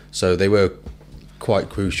 Yeah. So they were quite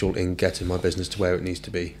crucial in getting my business to where it needs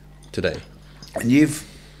to be today. And you've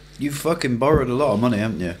fucking borrowed a lot of money,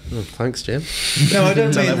 haven't you? Oh, thanks, Jim. No, I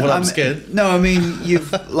don't Tell mean. everyone I'm I mean- scared. No, I mean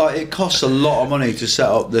you've it costs a lot of money to set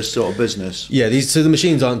up this sort of business. Yeah, the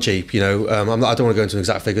machines aren't cheap. You know, I don't want to go into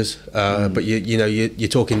exact figures, but you're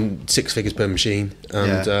talking 6 figures per machine,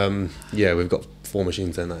 and we've got 4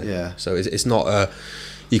 machines there now. Yeah. So it's not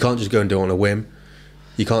you can't just go and do it on a whim.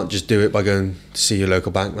 You can't just do it by going to see your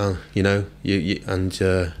local bank man. You know, you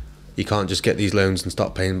can't just get these loans and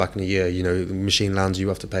start paying back in a year. You know, the machine lands, you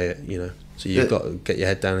have to pay it. You know, so you've got to get your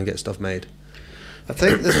head down and get stuff made. I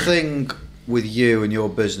think the thing with you and your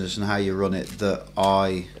business and how you run it that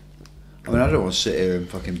I I mean, I don't want to sit here and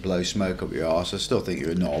fucking blow smoke up your arse. I still think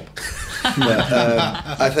you're a knob. But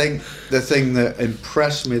I think the thing that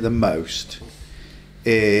impressed me the most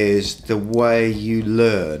is the way you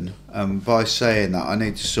learn. And by saying that, I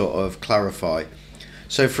need to sort of clarify.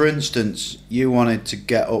 So, for instance, you wanted to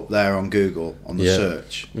get up there on Google on the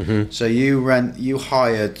search. Mm-hmm. So you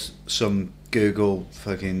hired some Google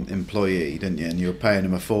fucking employee, didn't you? And you were paying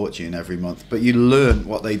them a fortune every month. But you learned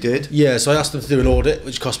what they did. Yeah, so I asked them to do an audit,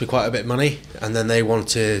 which cost me quite a bit of money, and then they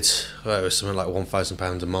wanted it was something like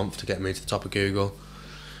 £1,000 a month to get me to the top of Google,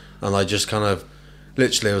 and I just kind of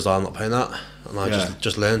literally was like, I'm not paying that, and I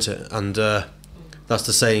just learnt it, and that's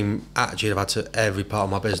the same attitude I've had to every part of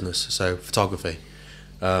my business. So photography.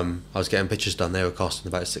 I was getting pictures done, they were costing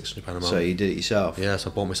about £600 a month. So you did it yourself? Yeah,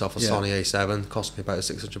 so I bought myself a Sony A7, cost me about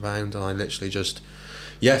 £600, and I literally just,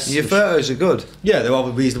 yes. Your photos are good. Yeah, they're of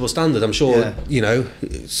a reasonable standard. I'm sure, you know,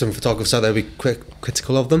 some photographers out there will be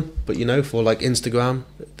critical of them, but, you know, for like Instagram,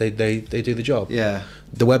 they do the job. Yeah.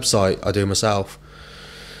 The website, I do myself.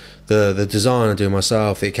 The design I do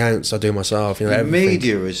myself, the accounts I do myself, you know, everything.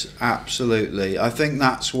 Media is absolutely, I think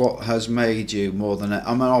that's what has made you more than, I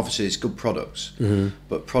mean, obviously it's good products,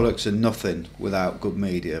 but products are nothing without good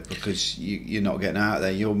media, because you're not getting out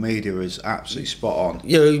there. Your media is absolutely spot on.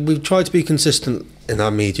 Yeah, we've tried to be consistent in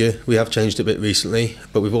our media. We have changed a bit recently,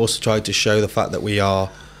 but we've also tried to show the fact that we are,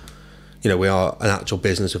 you know, we are an actual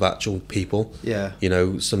business with actual people. Yeah. You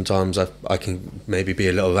know, sometimes I can maybe be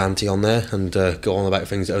a little ranty on there and go on about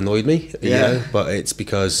things that annoyed me. You know, but it's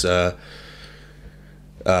because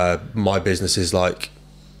my business is like,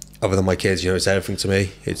 other than my kids, you know, it's everything to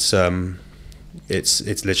me. It's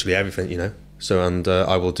literally everything, you know. So, and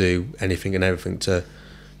I will do anything and everything to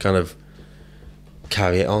kind of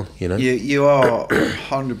carry it on, you know. You are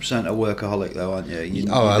 100% a workaholic though, aren't you?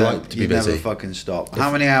 I like to be busy. You never fucking stop. How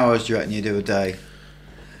many hours do you reckon you do a day?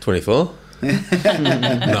 24.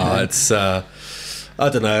 No, it's I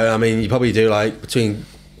don't know. I mean, you probably do like between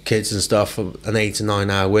kids and stuff an 8 to 9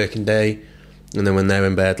 hour working day, and then when they're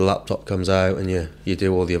in bed, the laptop comes out, and you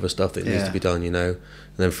do all the other stuff that needs to be done, you know.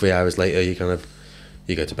 And then 3 hours later, you go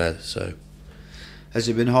to bed. So, has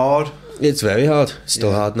it been hard? It's very hard. It's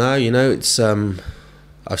still hard now, you know. It's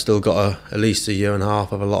I've still got at least a year and a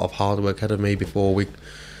half of a lot of hard work ahead of me before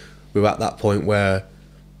we're at that point where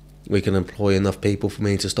we can employ enough people for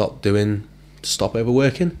me to stop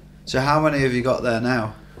overworking. So how many have you got there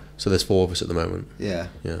now? So there's 4 of us at the moment. Yeah.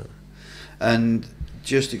 Yeah. And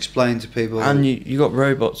just explain to people. And you got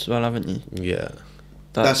robots as well, haven't you? Yeah.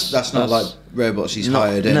 That's not like robots he's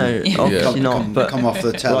hired in. No, obviously not. But come off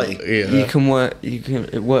the telly. Like, you can work.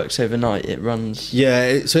 It works overnight. It runs.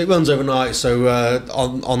 Yeah, so it runs overnight. So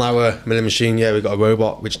on our milling machine, we've got a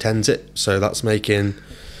robot which tends it. So that's making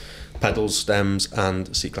pedals, stems,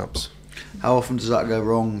 and seat clamps. How often does that go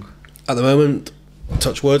wrong? At the moment,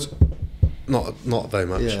 touch wood, not very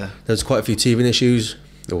much. Yeah. There's quite a few teething issues.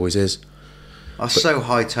 There always is. That's so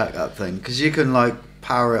high tech, that thing, because you can like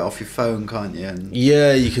power it off your phone, can't you? And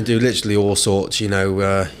yeah, you can do literally all sorts, you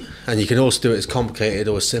know, and you can also do it as complicated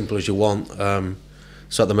or as simple as you want.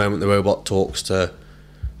 So at the moment, the robot talks to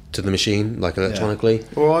the machine, like electronically.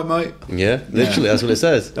 All right, mate. Yeah, literally, that's what it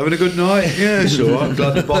says. Having a good night? Yeah, it's all right. I'm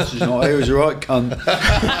glad the boss is not here. He's a right cunt.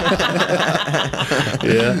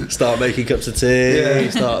 Yeah, start making cups of tea,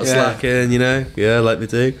 start slacking, you know. Yeah, like they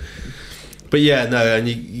do. But yeah, no, and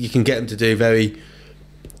you can get them to do very,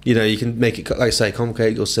 you know, you can make it, like I say,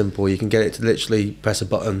 complicated or simple. You can get it to literally press a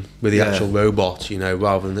button with the actual robot, you know,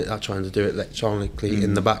 rather than trying to do it electronically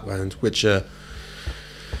in the background, which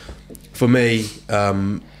for me,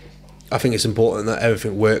 I think it's important that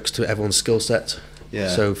everything works to everyone's skill set. Yeah.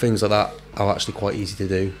 So things like that are actually quite easy to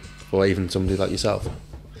do for even somebody like yourself.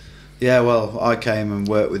 Yeah, well, I came and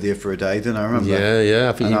worked with you for a day, didn't I? Remember? Yeah.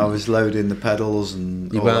 I think I was loading the pedals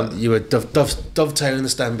and you were dovetailing the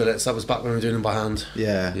stem billets. That was back when we were doing them by hand.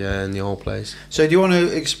 Yeah. Yeah, in the old place. So do you want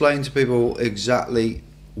to explain to people exactly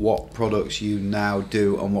what products you now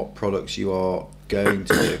do and what products you are going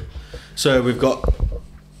to do? So we've got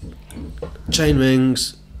chain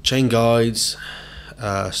rings, chain guides,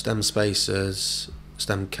 stem spacers,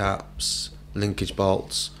 stem caps, linkage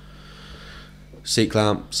bolts, seat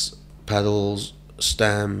clamps, pedals,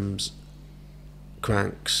 stems,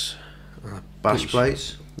 cranks, Bash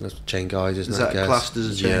plates? That's chain guides, isn't Is it? that classed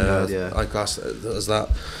as a chain guide? Yeah. I class it as that.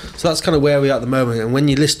 So that's kind of where we are at the moment. And when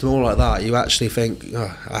you list them all like that, you actually think,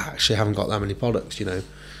 oh, I actually haven't got that many products, you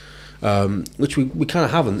know, which we kind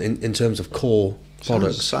of haven't in terms of core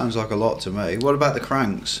products. Sounds like a lot to me. What about the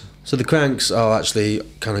cranks? So the cranks are actually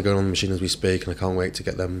kind of going on the machine as we speak, and I can't wait to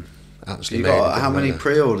get them actually made. How many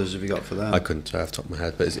pre-orders have you got for them? I couldn't tell off the top of my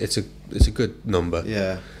head, but it's a good number.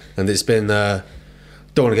 Yeah. and it's been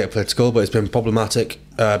don't want to get political, but it's been problematic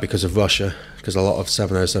because of Russia, because a lot of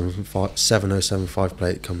 7075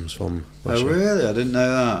 plate comes from Russia. Oh really? I didn't know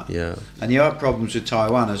that. Yeah. And you had problems with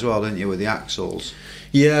Taiwan as well, didn't you, with the axles?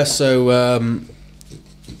 Yeah, so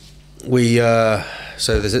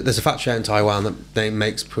so there's a factory out in Taiwan that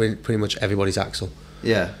makes pretty much everybody's axle,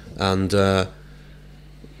 Yeah. and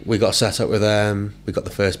we got set up with them. We got the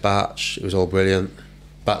first batch. It was all brilliant.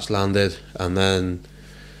 Batch landed, and then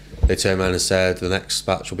they turned around and said the next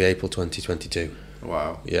batch will be April 2022.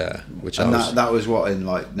 Wow. Yeah, which And I was, that was what, in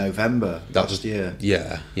like November last year.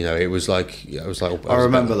 yeah, it was like I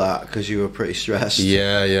remember that because you were pretty stressed.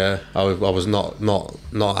 Yeah. I was not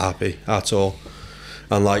happy at all.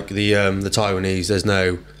 And like the Taiwanese, there's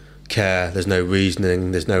no care, there's no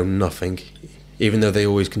reasoning, there's no nothing. Even though they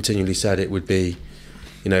always continually said it would be,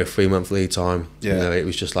 3-month lead time. Yeah. It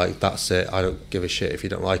was just like, that's it. I don't give a shit if you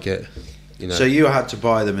don't like it. So you had to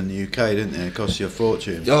buy them in the UK, didn't you? It cost you a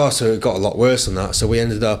fortune. Oh, so it got a lot worse than that. So we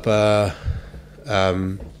ended up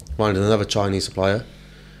finding another Chinese supplier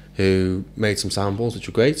who made some samples, which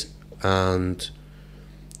were great, and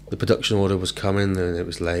the production order was coming, and it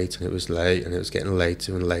was late, and it was late, and it was getting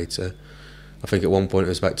later and later. I think at one point it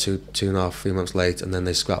was about 2.5, 3 months late, and then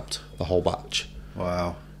they scrapped the whole batch.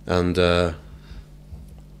 Wow. And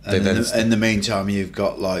in the meantime, you've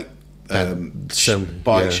got like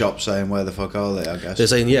bike shops saying, where the fuck are they, I guess? They're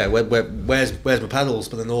saying, where's my pedals?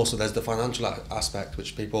 But then also there's the financial aspect,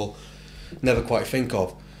 which people never quite think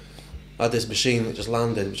of. I had this machine that just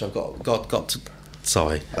landed, which I've got to.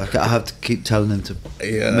 Sorry, I have to keep telling him to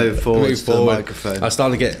move forward to the microphone. I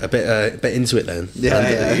started to get a bit into it then.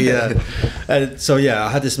 Yeah. And so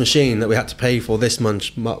I had this machine that we had to pay for this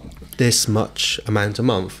much amount a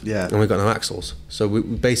month. Yeah. And we got no axles, so we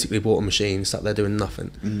basically bought a machine, sat there doing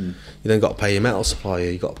nothing. You then got to pay your metal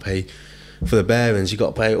supplier, you got to pay for the bearings, you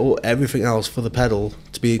got to pay everything else for the pedal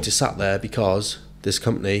to sat there because this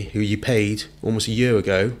company who you paid almost a year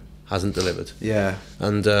ago hasn't delivered. Yeah.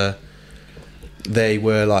 And they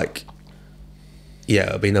were like,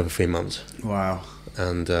 it'll be another 3 months. Wow.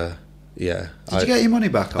 And Did you get your money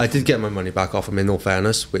back off? I did get my money back off them, in all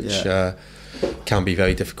fairness, which can be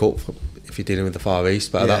very difficult if you're dealing with the Far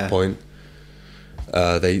East. But at that point,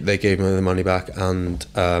 they gave me the money back, and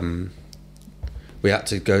we had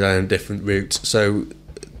to go down different routes. So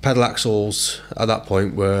pedal axles at that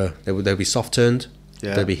point they'd be soft turned,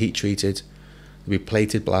 they'd be heat treated, they'd be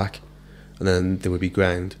plated black, and then they would be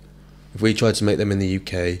ground. If we tried to make them in the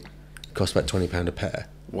UK, it cost about £20 a pair.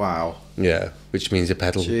 Wow. Yeah, which means a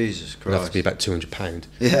pedal Jesus Christ would have to be about £200.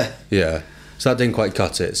 Yeah. Yeah. So that didn't quite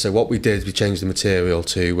cut it. So what we did, we changed the material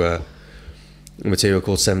to a material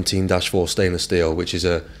called 17-4 stainless steel, which is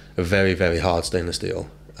a very, very hard stainless steel.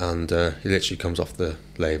 And it literally comes off the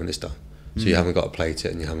lathe and it's done. So you haven't got to plate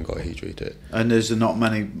it and you haven't got to heat treat it. And there's not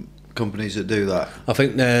many companies that do that? I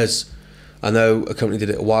think I know a company did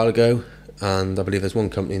it a while ago, and I believe there's one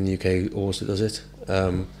company in the UK also does it.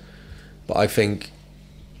 But I think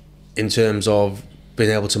in terms of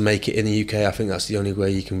being able to make it in the UK, I think that's the only way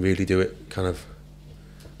you can really do it kind of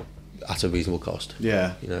at a reasonable cost.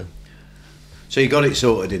 Yeah. So you got it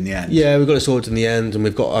sorted in the end? Yeah, we got it sorted in the end, and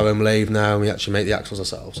we've got our own lathe now, and we actually make the axles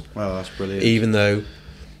ourselves. Well, that's brilliant. Even though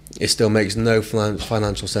it still makes no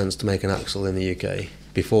financial sense to make an axle in the UK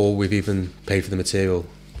before we've even paid for the material.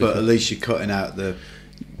 But at least you're cutting out the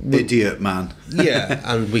idiot man. Yeah,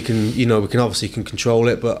 and we can obviously control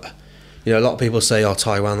it, but a lot of people say, "Oh,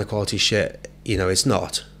 Taiwan, the quality's shit." It's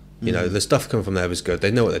not. The stuff coming from there is good.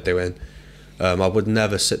 They know what they're doing. I would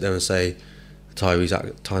never sit there and say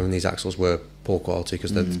Taiwanese axles were poor quality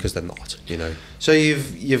because they're not. So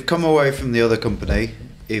you've come away from the other company,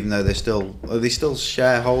 even though are they still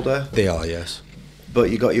shareholder? They are, yes. But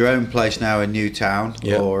you got your own place now in Newtown,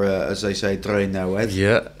 Yeah. or as they say, Drain No Wed.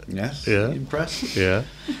 Yeah. Yes. Yeah. Impressed. Yeah.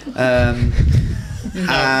 And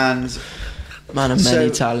Man of many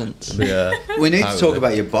talents. Yeah. we need to talk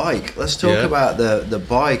about your bike. Let's talk about the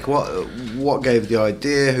bike. What gave the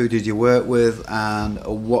idea? Who did you work with? And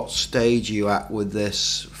what stage are you at with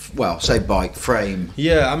this? Well, say bike frame.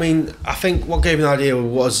 Yeah, I think what gave me the idea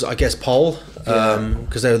was, I guess, Pole,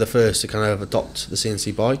 because they were the first to kind of adopt the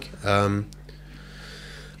CNC bike, and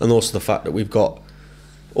also the fact that we've got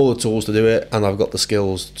all the tools to do it, and I've got the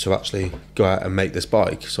skills to actually go out and make this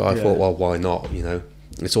bike. So I thought, well, why not?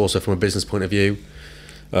 It's also from a business point of view,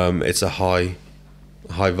 it's a high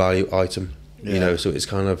value item. So it's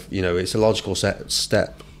kind of it's a logical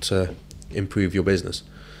step to improve your business.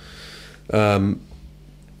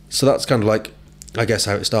 So that's kind of like, I guess,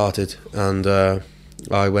 how it started. And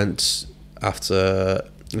I went after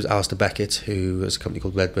it was Alistair Beckett, who has a company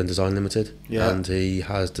called Redburn Design Limited, and he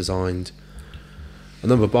has designed a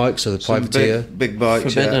number of bikes. So the Some Privateer, big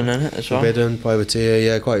bikes. Forbidden, in it as well. Forbidden, Privateer,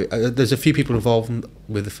 yeah, quite. There's a few people involved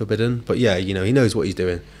with the Forbidden, but yeah, you know, he knows what he's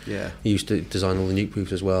doing. Yeah. He used to design all the nuke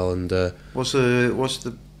proofs as well, and What's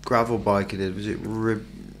the gravel bike he did? Was it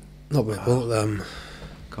not Red Bull.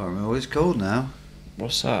 Can't remember what it's called now.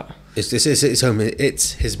 What's that? It's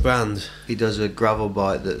his brand. He does a gravel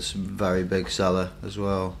bike that's a very big seller as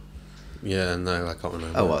well. Yeah, no, I can't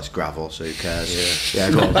remember. Oh, well, it's gravel, so who cares? Yeah.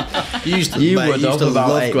 Yeah, go on. You used to, You mate, would you used have to about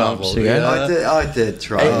love 8 gravel. months ago. Yeah. I did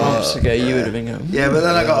try. 8 months ago, you would have been going. Yeah, but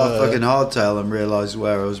then I got a fucking hardtail and realised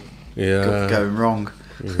where I was Yeah. going wrong.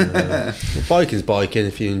 Yeah. Biking's biking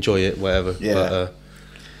if you enjoy it, whatever. Yeah. But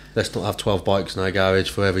let's not have 12 bikes in our garage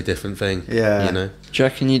for every different thing. Yeah. You know. Do you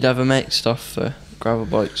reckon you'd ever make stuff for gravel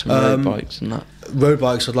bikes and road bikes and that? Road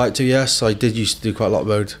bikes I'd like to, yes. I did used to do quite a lot of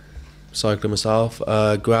road cycling myself.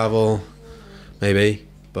 Gravel, maybe.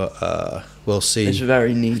 But we'll see. It's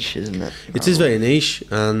very niche, isn't it? It is very niche,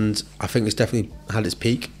 and I think it's definitely had its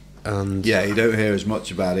peak. And Yeah, you don't hear as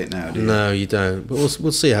much about it now, do you? no, you don't. But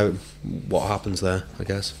we'll see what happens there, I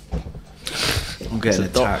guess. I'm getting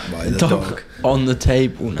attacked by the dog. on the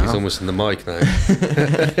table He's now. almost in the mic now.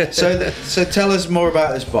 So tell us more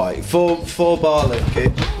about this bike. Four bar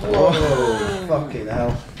linkage. Whoa, fucking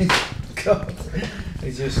hell! God,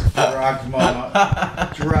 he just dragged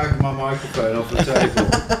my microphone off the table.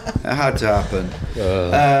 It had to happen.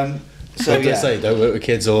 So What did I say? Don't work with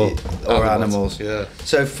kids or animals. Yeah.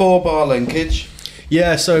 So 4 bar linkage.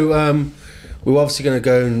 Yeah. So we're obviously going to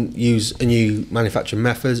go and use a new manufacturing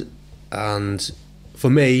method, and for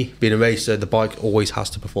me, being a racer, the bike always has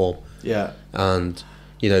to perform. Yeah. And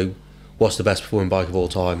you know, what's the best performing bike of all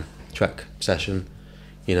time? Trek Session.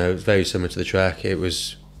 You know, it's very similar to the Trek. It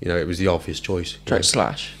was the obvious choice. Trek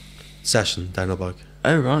Slash. Session downhill bike.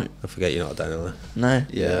 Oh right. I forget you're not a downhiller. No.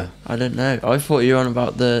 Yeah. I don't know. I thought you were on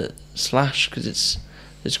about the Slash because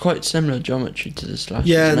it's quite similar geometry to the Slash.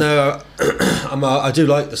 Yeah, isn't it? no, I do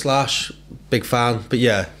like the Slash, big fan. But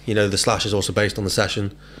yeah, you know, the Slash is also based on the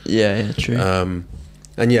Session. Yeah, true.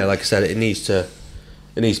 And yeah, like I said, it needs to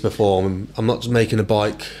perform. I'm not just making a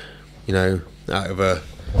bike, you know, out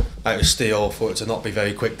of steel for it to not be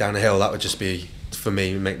very quick down a hill. That would just be, for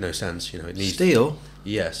me, make no sense. You know, it needs Steel.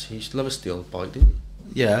 Yes, you used to love a steel bike, didn't you?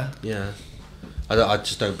 Yeah. Yeah. I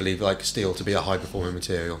just don't believe like steel to be a high performing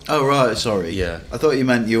material. Oh right, sorry. Yeah. I thought you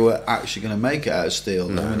meant you were actually going to make it out of steel.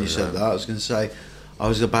 No, when you said no. that, I was going to say I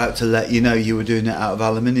was about to let you know you were doing it out of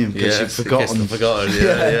aluminium because you'd forgotten.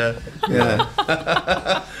 Yeah.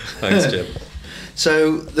 Yeah. Thanks, Jim.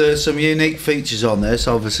 So there's some unique features on this.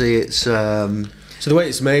 Obviously, it's So the way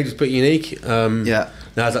it's made is pretty unique. yeah.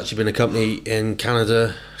 There's actually been a company in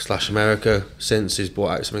Canada / America since who's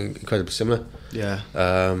brought out something incredibly similar. Yeah.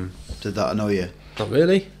 Um, Did that annoy you? Not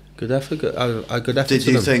really. Good effort. Good effort. Did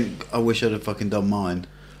to you them. think I wish I'd have fucking done mine?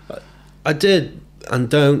 I did and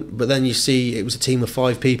don't, but then you see it was a team of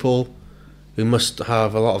 5 people who must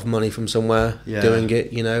have a lot of money from somewhere Yeah. doing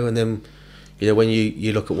it, you know, and then, you know, when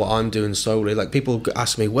you look at what I'm doing solely, like people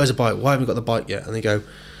ask me, where's the bike? Why haven't you got the bike yet? And they go,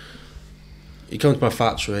 you come to my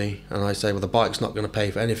factory and I say, well, the bike's not going to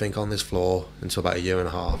pay for anything on this floor until about 1.5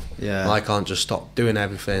 years. Yeah. And I can't just stop doing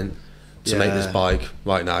everything to make this Yeah. bike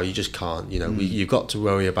right now. You just can't, you know, you've got to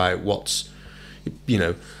worry about what's, you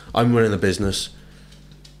know, I'm running a business.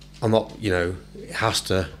 I'm not, you know, it has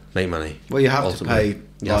to make money. Well, you have ultimately. to pay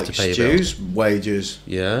You have like to pay your bills. Stu's wages.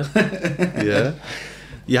 Yeah, yeah.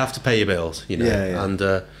 You have to pay your bills, you know. Yeah, yeah.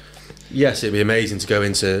 And yes, it'd be amazing to go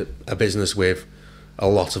into a business with a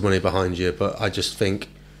lot of money behind you, but I just think,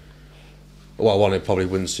 well, one, it probably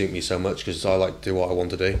wouldn't suit me so much because I like to do what I want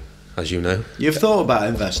to do, as you know. You've thought about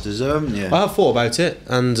investors, haven't you? I have thought about it,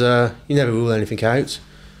 and you never rule anything out.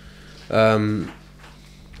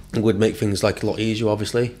 It would make things like a lot easier,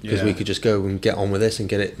 obviously, because we Yeah. could just go and get on with this and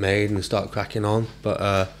get it made and start cracking on.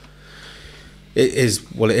 But it is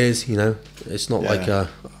what it is, you know. It's not like I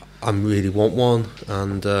really want one,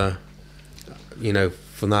 and you know,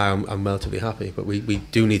 for now I'm relatively happy. But we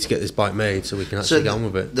do need to get this bike made so we can actually get on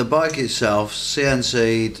with it. The bike itself,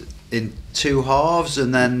 CNC'd in 2 halves,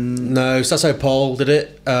 and then No, so that's how Paul did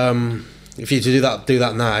it. If you do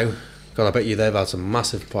that now, God, I bet you they've had some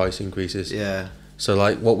massive price increases. yeah, So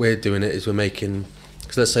like what we're doing it is we're making,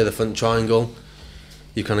 because let's say the front triangle,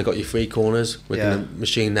 you've kind of got your 3 corners. We're going to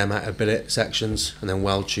machine them out of billet sections and then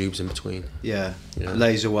weld tubes in between. yeah, Yeah.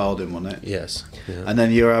 laser welding, wasn't it? Yes. Yeah. And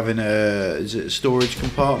then you're having a storage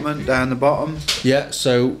compartment down the bottom. Yeah,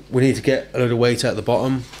 so we need to get a load of weight out the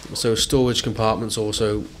bottom. So storage compartments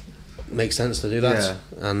also make sense to do that.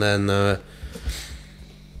 Yeah. And then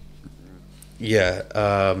Yeah,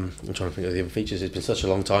 I'm trying to think of the other features. It's been such a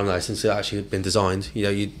long time now since it actually been designed. You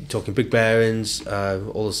know, you're talking big bearings,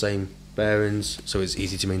 all the same bearings, so it's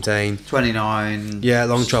easy to maintain. 29. Yeah,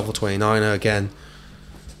 long travel 29er again.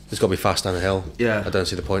 It's got to be fast down the hill. Yeah. I don't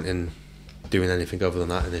see the point in doing anything other than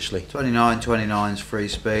that initially. 29's free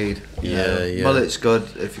speed. You Yeah, know. yeah. Mullet's good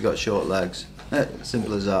if you've got short legs.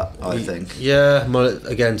 Simple as that, I think. Yeah, mullet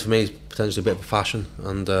again for me is potentially a bit of a fashion,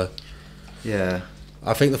 and Yeah.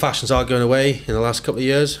 I think the fashions are going away in the last couple of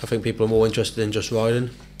years. I think people are more interested in just riding,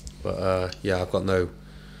 but yeah, I've got no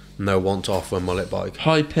want to offer a mullet bike.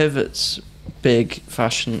 High pivot's big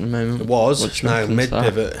fashion at the moment. It was What's now happened to mid that?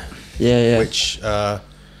 pivot, Yeah. which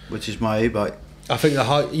is my e-bike. I think the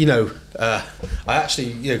high. You know, I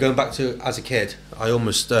actually going back to as a kid, I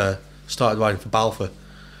almost started riding for Balfour.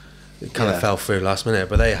 It kind Yeah. of fell through last minute,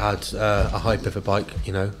 but they had a high pivot bike,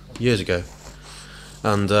 years ago,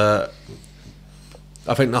 and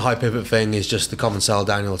I think the high pivot thing is just the Common Cell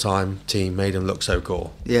Daniel team made him look so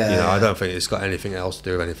cool. Yeah. I don't think it's got anything else to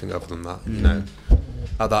do with anything other than that.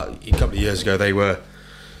 At that a couple of years ago, they were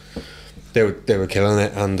killing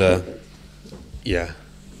it, and yeah,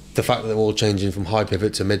 the fact that they're all changing from high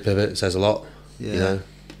pivot to mid pivot says a lot. Yeah.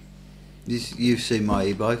 You've seen my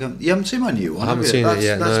e-bike. You haven't seen my new one. I haven't have you? seen it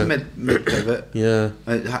yet, That's no. mid pivot. Yeah.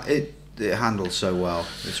 It handles so well.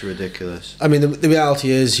 It's ridiculous. I mean, the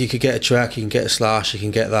reality is, you could get a Trek, you can get a Slash, you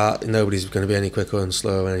can get that. Nobody's going to be any quicker and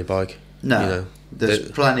slower on any bike. No.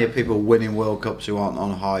 There's plenty of people winning World Cups who aren't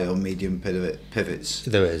on high or medium pivots.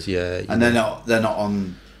 There is, yeah. And they're not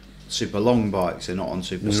on super long bikes. They're not on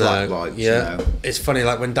super slack bikes. Yeah. You know? It's funny,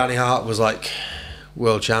 like when Danny Hart was like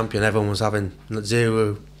world champion, everyone was having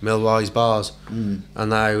 0 mil-rise bars, and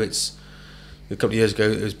now it's a couple of years ago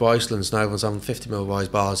it was Bryceland's, now everyone's having 50 mil-rise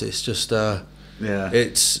bars. It's just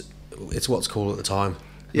it's what's cool at the time,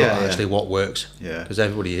 not actually what works, because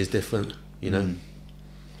everybody is different, The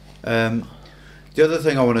other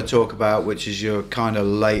thing I want to talk about, which is your kind of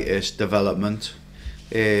latest development,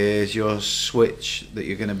 is your switch that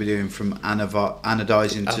you're going to be doing from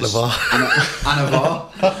anodizing to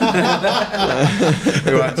anavar.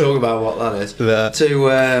 We won't talk about what that is. To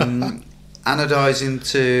anodizing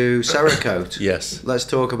to Cerakote. Yes. Let's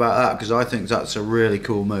talk about that, because I think that's a really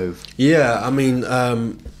cool move. Yeah, I mean,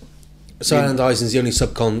 anodizing is the only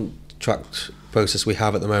subcontract process we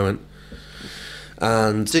have at the moment.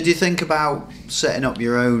 And did you think about setting up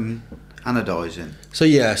your own anodizing? So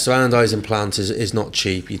anodizing plant is not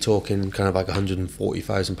cheap. You're talking kind of like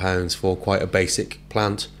 £140,000 for quite a basic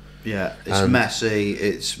plant. Yeah, it's messy.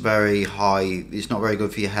 It's very high. It's not very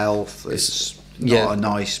good for your health. It's not a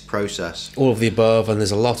nice process. All of the above, and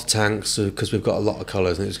there's a lot of tanks because we've got a lot of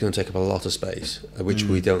colours, and it's going to take up a lot of space, which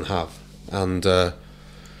we don't have. And so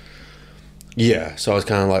I was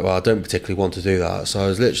kind of like, well, I don't particularly want to do that. So I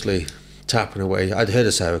was literally tapping away. I'd heard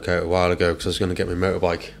of Cerakote a while ago because I was going to get my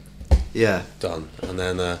motorbike done, and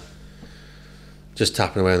then just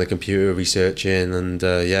tapping away on the computer, researching, and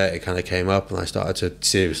it kind of came up, and I started to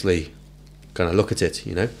seriously kind of look at it,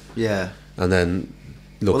 and then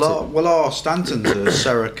our Stantons are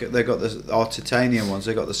Cerakote. They got our titanium ones.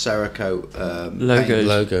 They got the Cerakote logos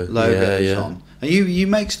on. And you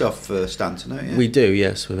make stuff for Stanton, don't you? We do,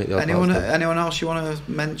 yes. We make the anyone else you want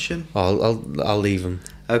to mention? I'll leave them.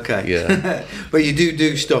 Okay. Yeah. But you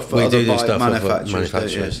do stuff for other bike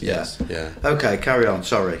manufacturers. Yes. Yeah. Okay, carry on.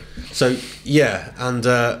 Sorry. So and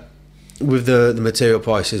with the material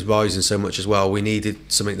prices rising so much as well, we needed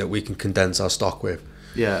something that we can condense our stock with.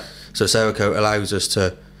 Yeah. So Cerakote allows us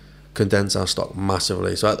to condense our stock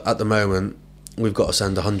massively. So at the moment, we've got to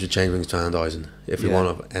send 100 chain rings to anodizing if we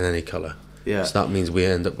want them in any colour. Yeah. So that means we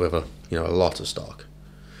end up with a lot of stock.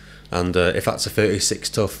 And if that's a 36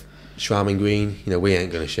 tough Schramming green, we ain't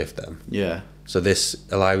going to shift them. Yeah. So this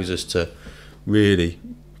allows us to really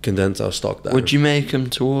condense our stock down. Would you make them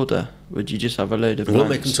to order? Would you just have a load of? We won't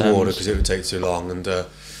make them to order because it would take too long, and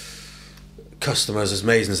customers, as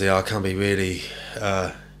amazing as they are, can be really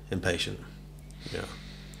impatient. Yeah,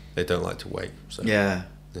 they don't like to wait. So. Yeah.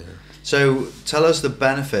 So tell us the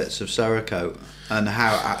benefits of Cerakote and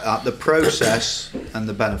how the process and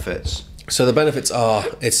the benefits. So the benefits are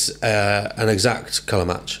it's an exact colour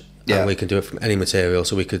match. Yeah. And we can do it from any material,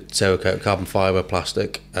 so we could Cerakote carbon fibre,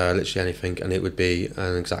 plastic, literally anything, and it would be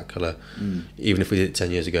an exact colour. Even if we did it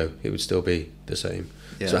 10 years ago, it would still be the same.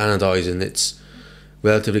 Yeah. So anodizing, it's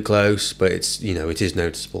relatively close, but it's it is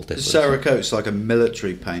noticeable difference. Cerakote's like a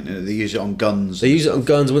military paint, and they use it on guns. They use it on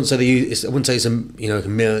guns. I wouldn't say it's a like a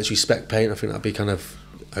military spec paint. I think that'd be kind of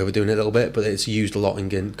overdoing it a little bit, but it's used a lot in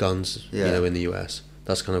guns. In the US.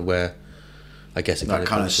 That's kind of where I guess it That kind of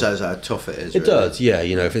comes says how tough it is. It really. does, yeah.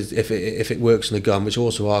 You know, if it works in a gun, which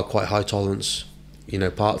also are quite high tolerance, you know,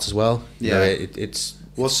 parts as well. You know, Yeah. it's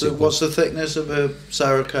What's simple. the thickness of a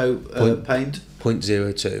Cerakote paint?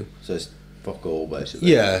 0.02. So it's fuck all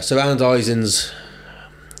basically. Yeah. So anodizing's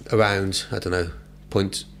around, I don't know,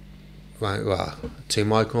 well, 2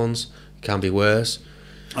 microns. Can be worse.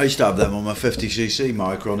 I used to have them on my 50cc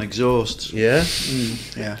micron exhausts. Yeah.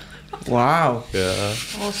 Yeah. Wow. Yeah.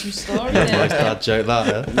 Awesome story Nice there. dad joke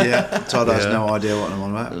that. Yeah. Yeah. Todd has Yeah. no idea what I'm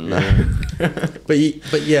on about.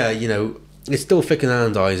 But yeah, you know, it's still thick and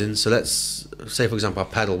anodizing. So let's say, for example, our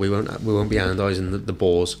pedal, we won't be anodizing the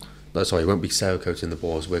bores. No, sorry, we won't be Cerakoting the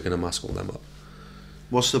bores. We're going to mask all them up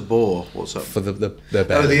What's the bore? What's that? for the Oh,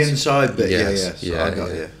 bearings. the inside bit. Yes, Yeah. So I got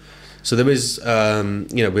yeah. you. So there is,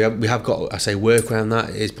 you know, we have got, I say, work around that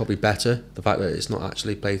is probably better. The fact that it's not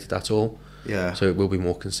actually plated at all, Yeah. so it will be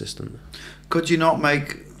more consistent. Could you not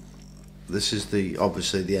make? This is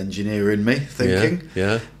obviously the engineer in me thinking.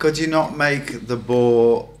 Yeah. Could you not make the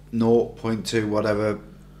bore 0.2 whatever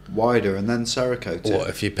wider and then Cerakote it? What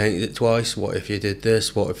if you painted it twice? What if you did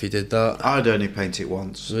this? What if you did that? I'd only paint it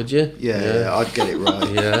once. Would you? Yeah, I'd get it right.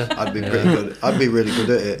 Yeah. I'd be pretty good. I'd be really good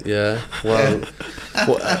at it. Yeah. Well,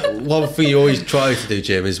 one thing you always try to do,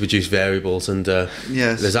 Jim, is reduce variables, and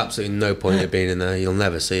Yes. there's absolutely no point in it being in there. You'll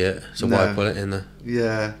never see it. So why No. put it in there?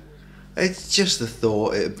 Yeah. It's just the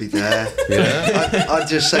thought it'd be there. Yeah. I'd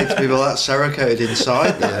just say to people that's Cerakoted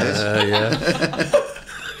inside. That is. Yeah.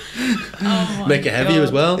 Oh my Make it heavier God.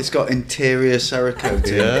 as well. It's got interior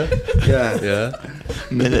Cerakoting. Yeah. Yeah. Yeah.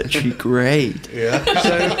 Military grade. Yeah.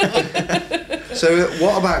 So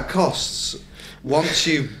what about costs? Once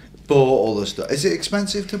you've bought all the stuff, is it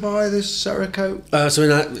expensive to buy this Cerakote? So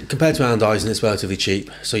compared to anodizing, it's relatively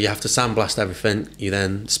cheap. So you have to sandblast everything. You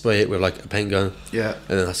then spray it with like a paint gun, Yeah.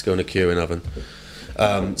 and then it has to go in a curing oven.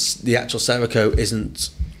 The actual Cerakote isn't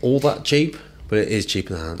all that cheap, but it is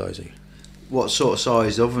cheaper than anodizing. What sort of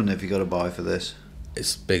size oven have you got to buy for this?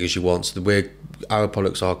 It's big as you want. So our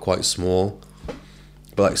products are quite small,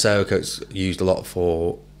 but like Cerakote's used a lot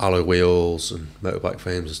for alloy wheels and motorbike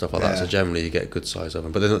frames and stuff like that. Yeah. So generally, you get a good size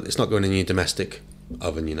oven, but it's not going in your domestic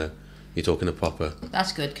oven. You know, you're talking a proper.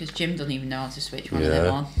 That's good because Jim doesn't even know how to switch one of Yeah.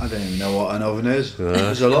 them on. I don't even know what an oven is.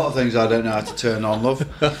 There's a lot of things I don't know how to turn on, love.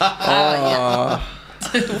 Yeah.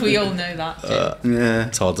 We all know that. Jim. Yeah.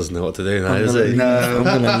 Todd doesn't know what to do now, I'm does gonna, he? No. I'm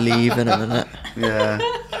gonna leave in a minute. Yeah.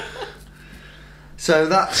 So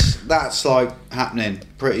that's like happening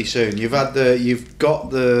pretty soon. You've got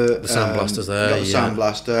the sandblasters there, You've got the yeah.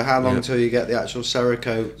 sandblaster. How long Yeah. till you get the actual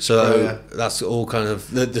Cerakote? So sprayer? that's all kind of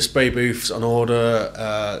the spray booths on order.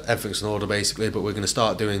 Everything's on order basically, but we're going to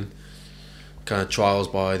start doing kind of trials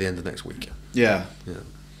by the end of next week. Yeah. Yeah.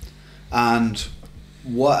 And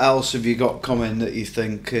what else have you got coming that you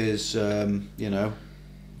think is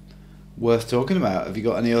worth talking about? Have you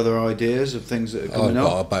got any other ideas of things that are I've coming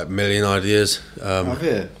got up? about a million ideas. Have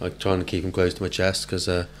you? I'm trying to keep them close to my chest because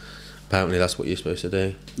apparently that's what you're supposed to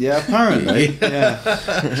do. Yeah, apparently.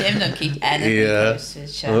 Yeah. Jim don't keep anything Yeah. close to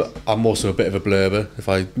his chest. I'm also a bit of a blurber. If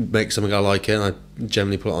I make something I like it, I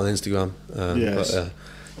generally put it on Instagram. Yes. But,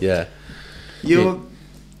 yeah.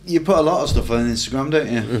 You put a lot of stuff on Instagram,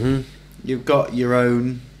 don't you? Mm-hmm. You've got your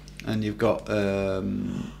own, and you've got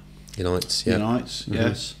Unites. Yeah. Unites. Mhm.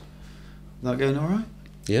 Yes. That going all right?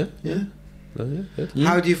 Yeah. Yeah. Oh, yeah. Good.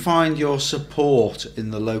 How do you find your support in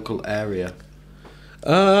the local area?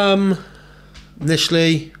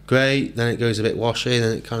 Initially great, then it goes a bit washy,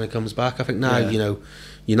 then it kind of comes back. I think now, Yeah.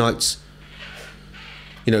 Unite's,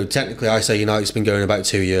 technically I say Unite's been going about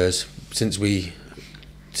 2 years since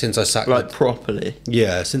I sacked Like properly.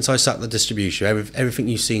 since I sacked the distribution. Everything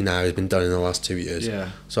you see now has been done in the last 2 years. Yeah.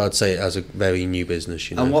 So I'd say it as a very new business.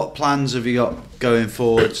 And what plans have you got going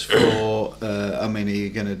forwards for? Are you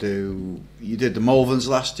going to do? You did the Malverns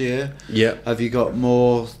last year. Yeah. Have you got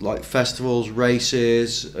more like festivals,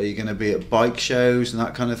 races? Are you going to be at bike shows and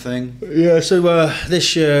that kind of thing? Yeah. So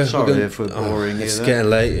this year. Sorry if we're boring you It's there. getting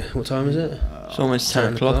late. What time is it? It's almost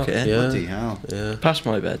 10 o'clock here. Yeah. Bloody hell. Yeah. Past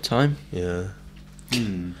my bedtime. Yeah.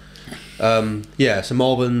 Hmm. So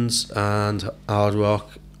Malverns and Hard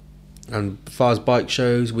Rock, and as far as bike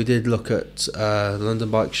shows, we did look at the London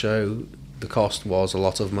Bike Show. The cost was a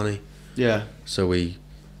lot of money, Yeah. so we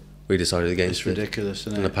decided against It's it. ridiculous,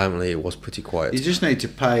 isn't And it? apparently it was pretty quiet. You just need to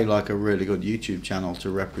pay like a really good YouTube channel to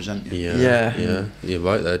represent you. Yeah, Yeah. you're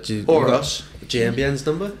right there. Or you got us. GMBN's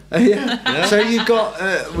number? Yeah. So you've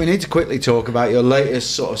got. We need to quickly talk about your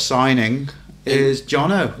latest sort of signing. Is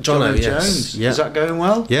Jono Jono, yes. Jones? Yeah. Is that going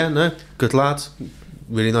well? Yeah, no, good lad,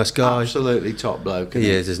 really nice guy. Absolutely top bloke. He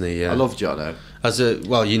isn't is, isn't he? Yeah. I love Jono. because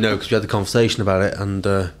we had the conversation about it, and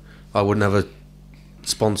I would never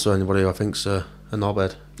sponsor anybody who I think's a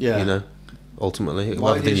knobhead. Yeah. You know, ultimately.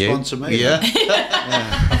 Why rather did than you sponsor me? Yeah.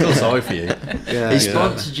 Yeah. I feel sorry for you. Yeah. He Yeah.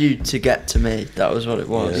 sponsored you to get to me. That was what it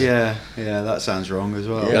was. Yeah, that sounds wrong as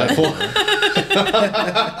well. Yeah, I thought-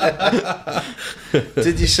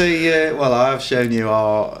 Did you see? Well, I have shown you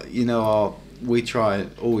we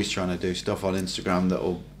always trying to do stuff on Instagram that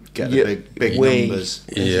will get the Yeah, big we- numbers.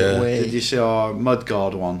 Yeah. Did you see our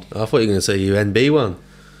Mudguard one? I thought you were going to say you NB one.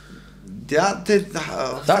 That did.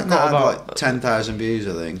 I think got had about- like 10,000 views,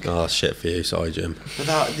 I think. Oh, shit for you. Sorry, Jim.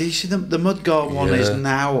 But did you see the Mudguard one is Yeah.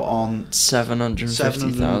 now on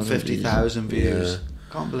 750,000 750,000 views. Yeah.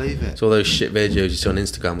 Can't believe it. It's all those shit videos you see on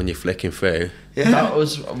Instagram when you're flicking through. Yeah. That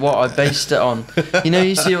was what I based it on. You know,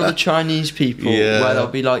 you see all the Chinese people Yeah. where they'll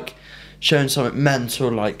be like showing something mental,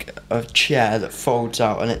 like a chair that folds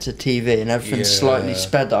out and it's a TV and everything's Yeah. slightly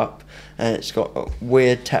sped up and it's got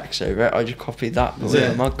weird text over it. I just copied that but with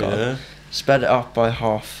it? a mud guard, Yeah. sped it up by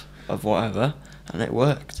half of whatever, and it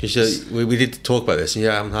worked. We did talk about this, and you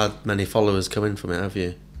haven't had many followers come in from it, have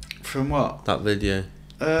you? From what? That video,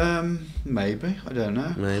 Maybe. I don't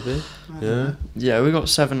know. maybe. Yeah. Yeah, we got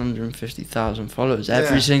 750,000 followers.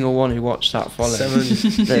 Every Yeah. single one who watched that followed.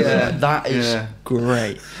 Seven- They were Yeah. like, that is Yeah.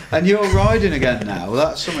 great. And you're riding again now.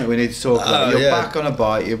 That's something we need to talk about. Oh, You're yeah. back on a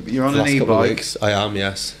bike. You're on The an last couple of e-bike. weeks. I am,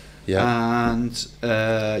 yes. Yeah. And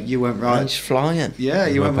you went He's right. flying. Yeah,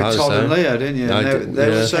 you My went with pals, Todd and so. Leo, didn't you? Yeah, I And did, they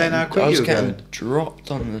were yeah. saying how I quick was you were getting going.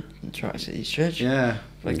 dropped on the tracks at East Ridge. Yeah.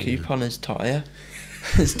 Like Coop on his tyre.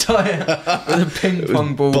 His tyre with a ping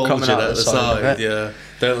pong ball coming Bulging out at the side of it. yeah.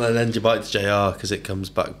 Don't lend your bike to JR because it comes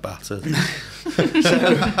back battered.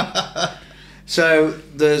 So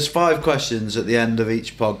there's 5 questions at the end of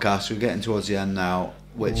each podcast. We're getting towards the end now,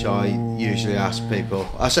 which I usually ask people.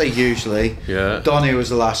 I say usually. Yeah. Donnie was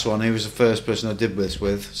the last one. He was the first person I did this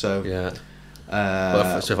with. So Yeah.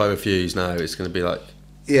 So if I refuse now, it's going to be like,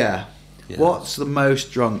 yeah. Yeah. What's the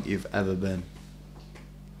most drunk you've ever been?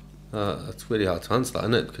 it's really hard to answer that,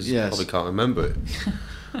 isn't it? Because you Yes. probably can't remember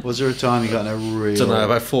it. Was there a time you got in a real? I don't know,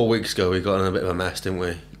 about 4 weeks ago we got in a bit of a mess, didn't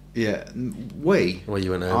we? Yeah. We? Well,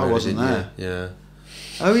 you went home I early, wasn't didn't there. you? Yeah.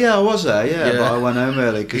 Oh yeah, I was there. Yeah, Yeah. but I went home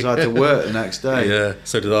early because I had to work the next day. Yeah,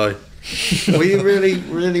 so did I. Were you really,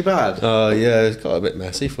 really bad? Oh, yeah, it got a bit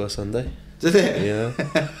messy for a Sunday. Did it? Yeah.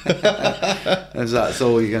 And that's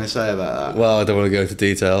all you're going to say about that? Well, I don't want to go into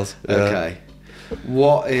details. Yeah. Okay.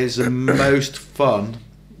 What is the most fun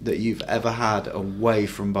that you've ever had away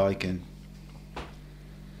from biking?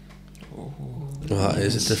 Well, that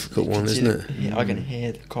is a difficult one, isn't it? Yeah, I can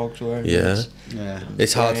hear the cogs whirring. Yeah. Yeah.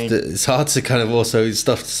 It's hard. It's hard to kind of also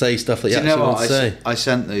say stuff that Do you you know actually what? want to say. I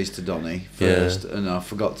sent these to Donnie Yeah. first, and I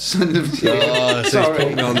forgot to send them to you. Oh, so he's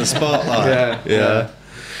put me on the spotlight. Yeah, yeah. yeah.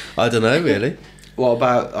 I don't know really. What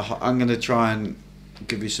about? I'm going to try and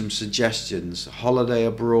give you some suggestions. Holiday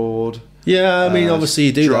abroad. Yeah, I mean, obviously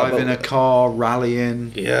you do driving that. a car,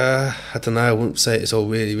 rallying. Yeah, I don't know. I wouldn't say it's all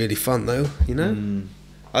really, really fun though. You know, Mm.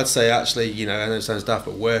 I'd say actually, I know it sounds daft,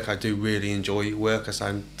 but work I do really enjoy. Work I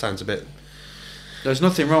sounds a bit. There's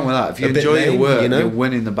nothing wrong with that. If you A bit enjoy your lame, work, you know? you're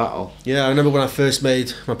winning the battle. Yeah, I remember when I first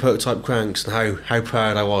made my prototype cranks and how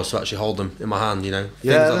proud I was to actually hold them in my hand. You know,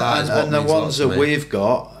 Yeah, Things like that is what and the means a lot ones to that me. we've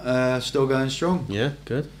got still going strong. Yeah,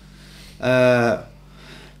 good.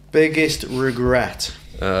 Biggest regret.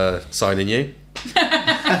 Signing you.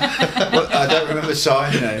 Well, I don't remember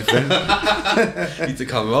signing anything. You need to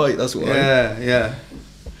come right. That's why. Yeah.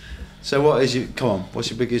 So what is your? Come on, what's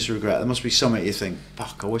your biggest regret? There must be something you think,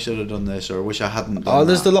 fuck, I wish I'd have done this, or I wish I hadn't done Oh,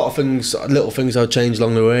 there's that. a lot of things, little things I've changed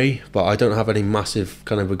along the way, but I don't have any massive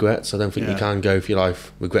kind of regrets. I don't think Yeah. you can go through your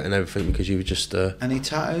life regretting everything because you were just Any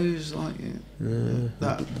tattoos like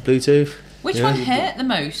that? Bluetooth. Which Yeah. one hurt the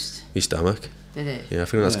most? Your stomach. Did it? Yeah, I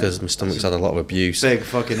think that's Yeah. because my stomach's had a lot of abuse. Big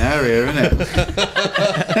fucking area, isn't it?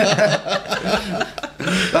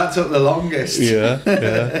 That took the longest.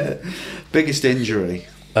 Yeah. Biggest injury.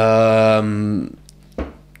 Probably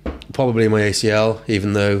my ACL,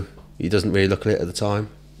 even though he doesn't really look at it at the time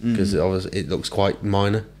because it looks quite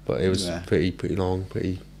minor, but it was Yeah. pretty long,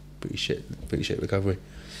 pretty shit recovery.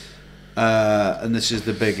 And this is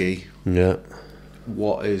the biggie. Yeah.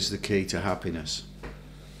 What is the key to happiness?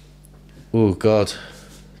 Oh God,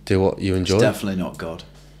 do what you enjoy. It's definitely not God.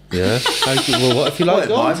 Yeah. Well, what if you like Well, it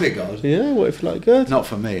God? might be God. Yeah. What if you like God? Not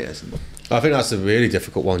for me, it isn't. I think that's a really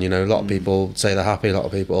difficult one. A lot of people say they're happy. A lot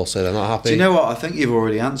of people say they're not happy. Do you know what? I think you've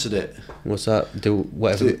already answered it. What's that? Do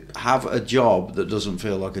whatever. To have a job that doesn't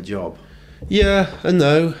feel like a job. Yeah and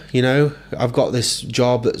no. I've got this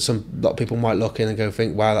job that a lot of people might look in and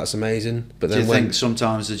think, "Wow, that's amazing." But Do then you think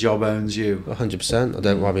sometimes the job owns you? 100%, I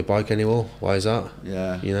don't ride my bike anymore. Why is that?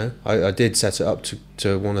 Yeah. I did set it up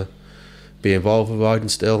to want to be involved with riding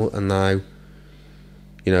still, and now,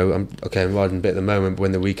 you know, I'm riding a bit at the moment, but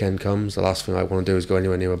when the weekend comes, the last thing I want to do is go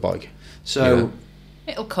anywhere near a bike. So. You know?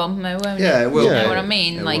 It'll come though, won't Yeah, it? it will. You Yeah. know what I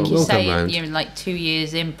mean? It Like will. you Will say, come round. you're like 2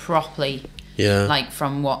 years in properly. Yeah. Like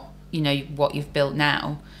from what what you've built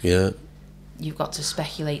now, Yeah. you've got to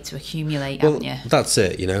speculate to accumulate, Well, haven't you? that's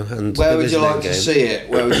it, you know. And Where it would is you an like end to game. see it?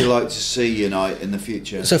 Where would you like to see Unite in the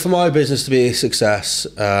future? So for my business to be a success,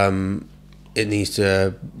 it needs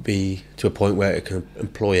to be to a point where it can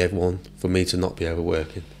employ everyone for me to not be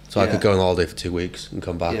overworking. So I Yeah. could go on holiday for 2 weeks and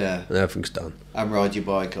come back, Yeah. and everything's done. And ride your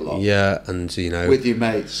bike a lot. Yeah, and you know, With your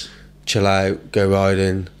mates. chill out, go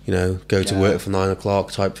riding, you know, go to Yeah. work for 9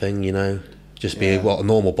 o'clock type thing, you know, just be Yeah. what a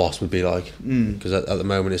normal boss would be like. Mm. Because at the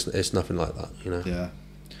moment it's nothing like that, you know. Yeah.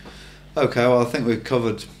 Okay, well, I think we've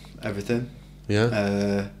covered everything.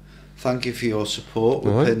 Yeah. Thank you for your support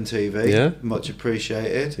with All right. Pin TV. Yeah. Much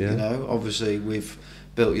appreciated. Yeah. You know, obviously we've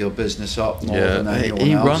built your business up more Yeah. than anyone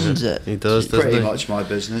He else. runs it. He does, It's doesn't pretty he? much my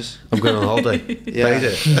business. I'm going on holiday. Yeah. Paid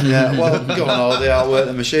it. Yeah. Well, go on holiday. I'll work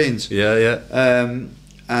the machines. Yeah, yeah.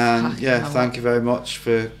 And Fucking yeah, hell. thank you very much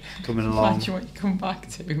for coming along. Imagine what you come back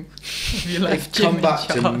to if you left We've Jim come in back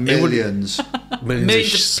to charge. millions.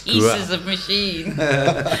 Millions of scrap. pieces of machine,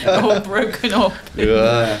 all broken up.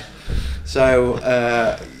 Yeah. So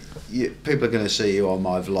people are going to see you on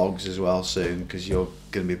my vlogs as well soon because you're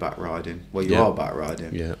going to be back riding. Well, you Yeah. are back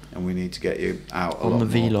riding. Yeah. And we need to get you out a On lot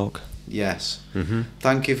the more. vlog. Yes. Mm-hmm.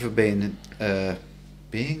 Thank you for being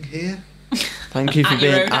here. Thank you for At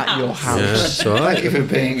your being own at your house. Yeah, house. it's all Thank right. you for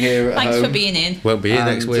being here at Thanks home. for being in. Won't be here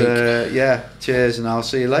next And, week. yeah. Cheers, and I'll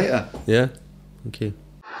see you later. Yeah. Thank you.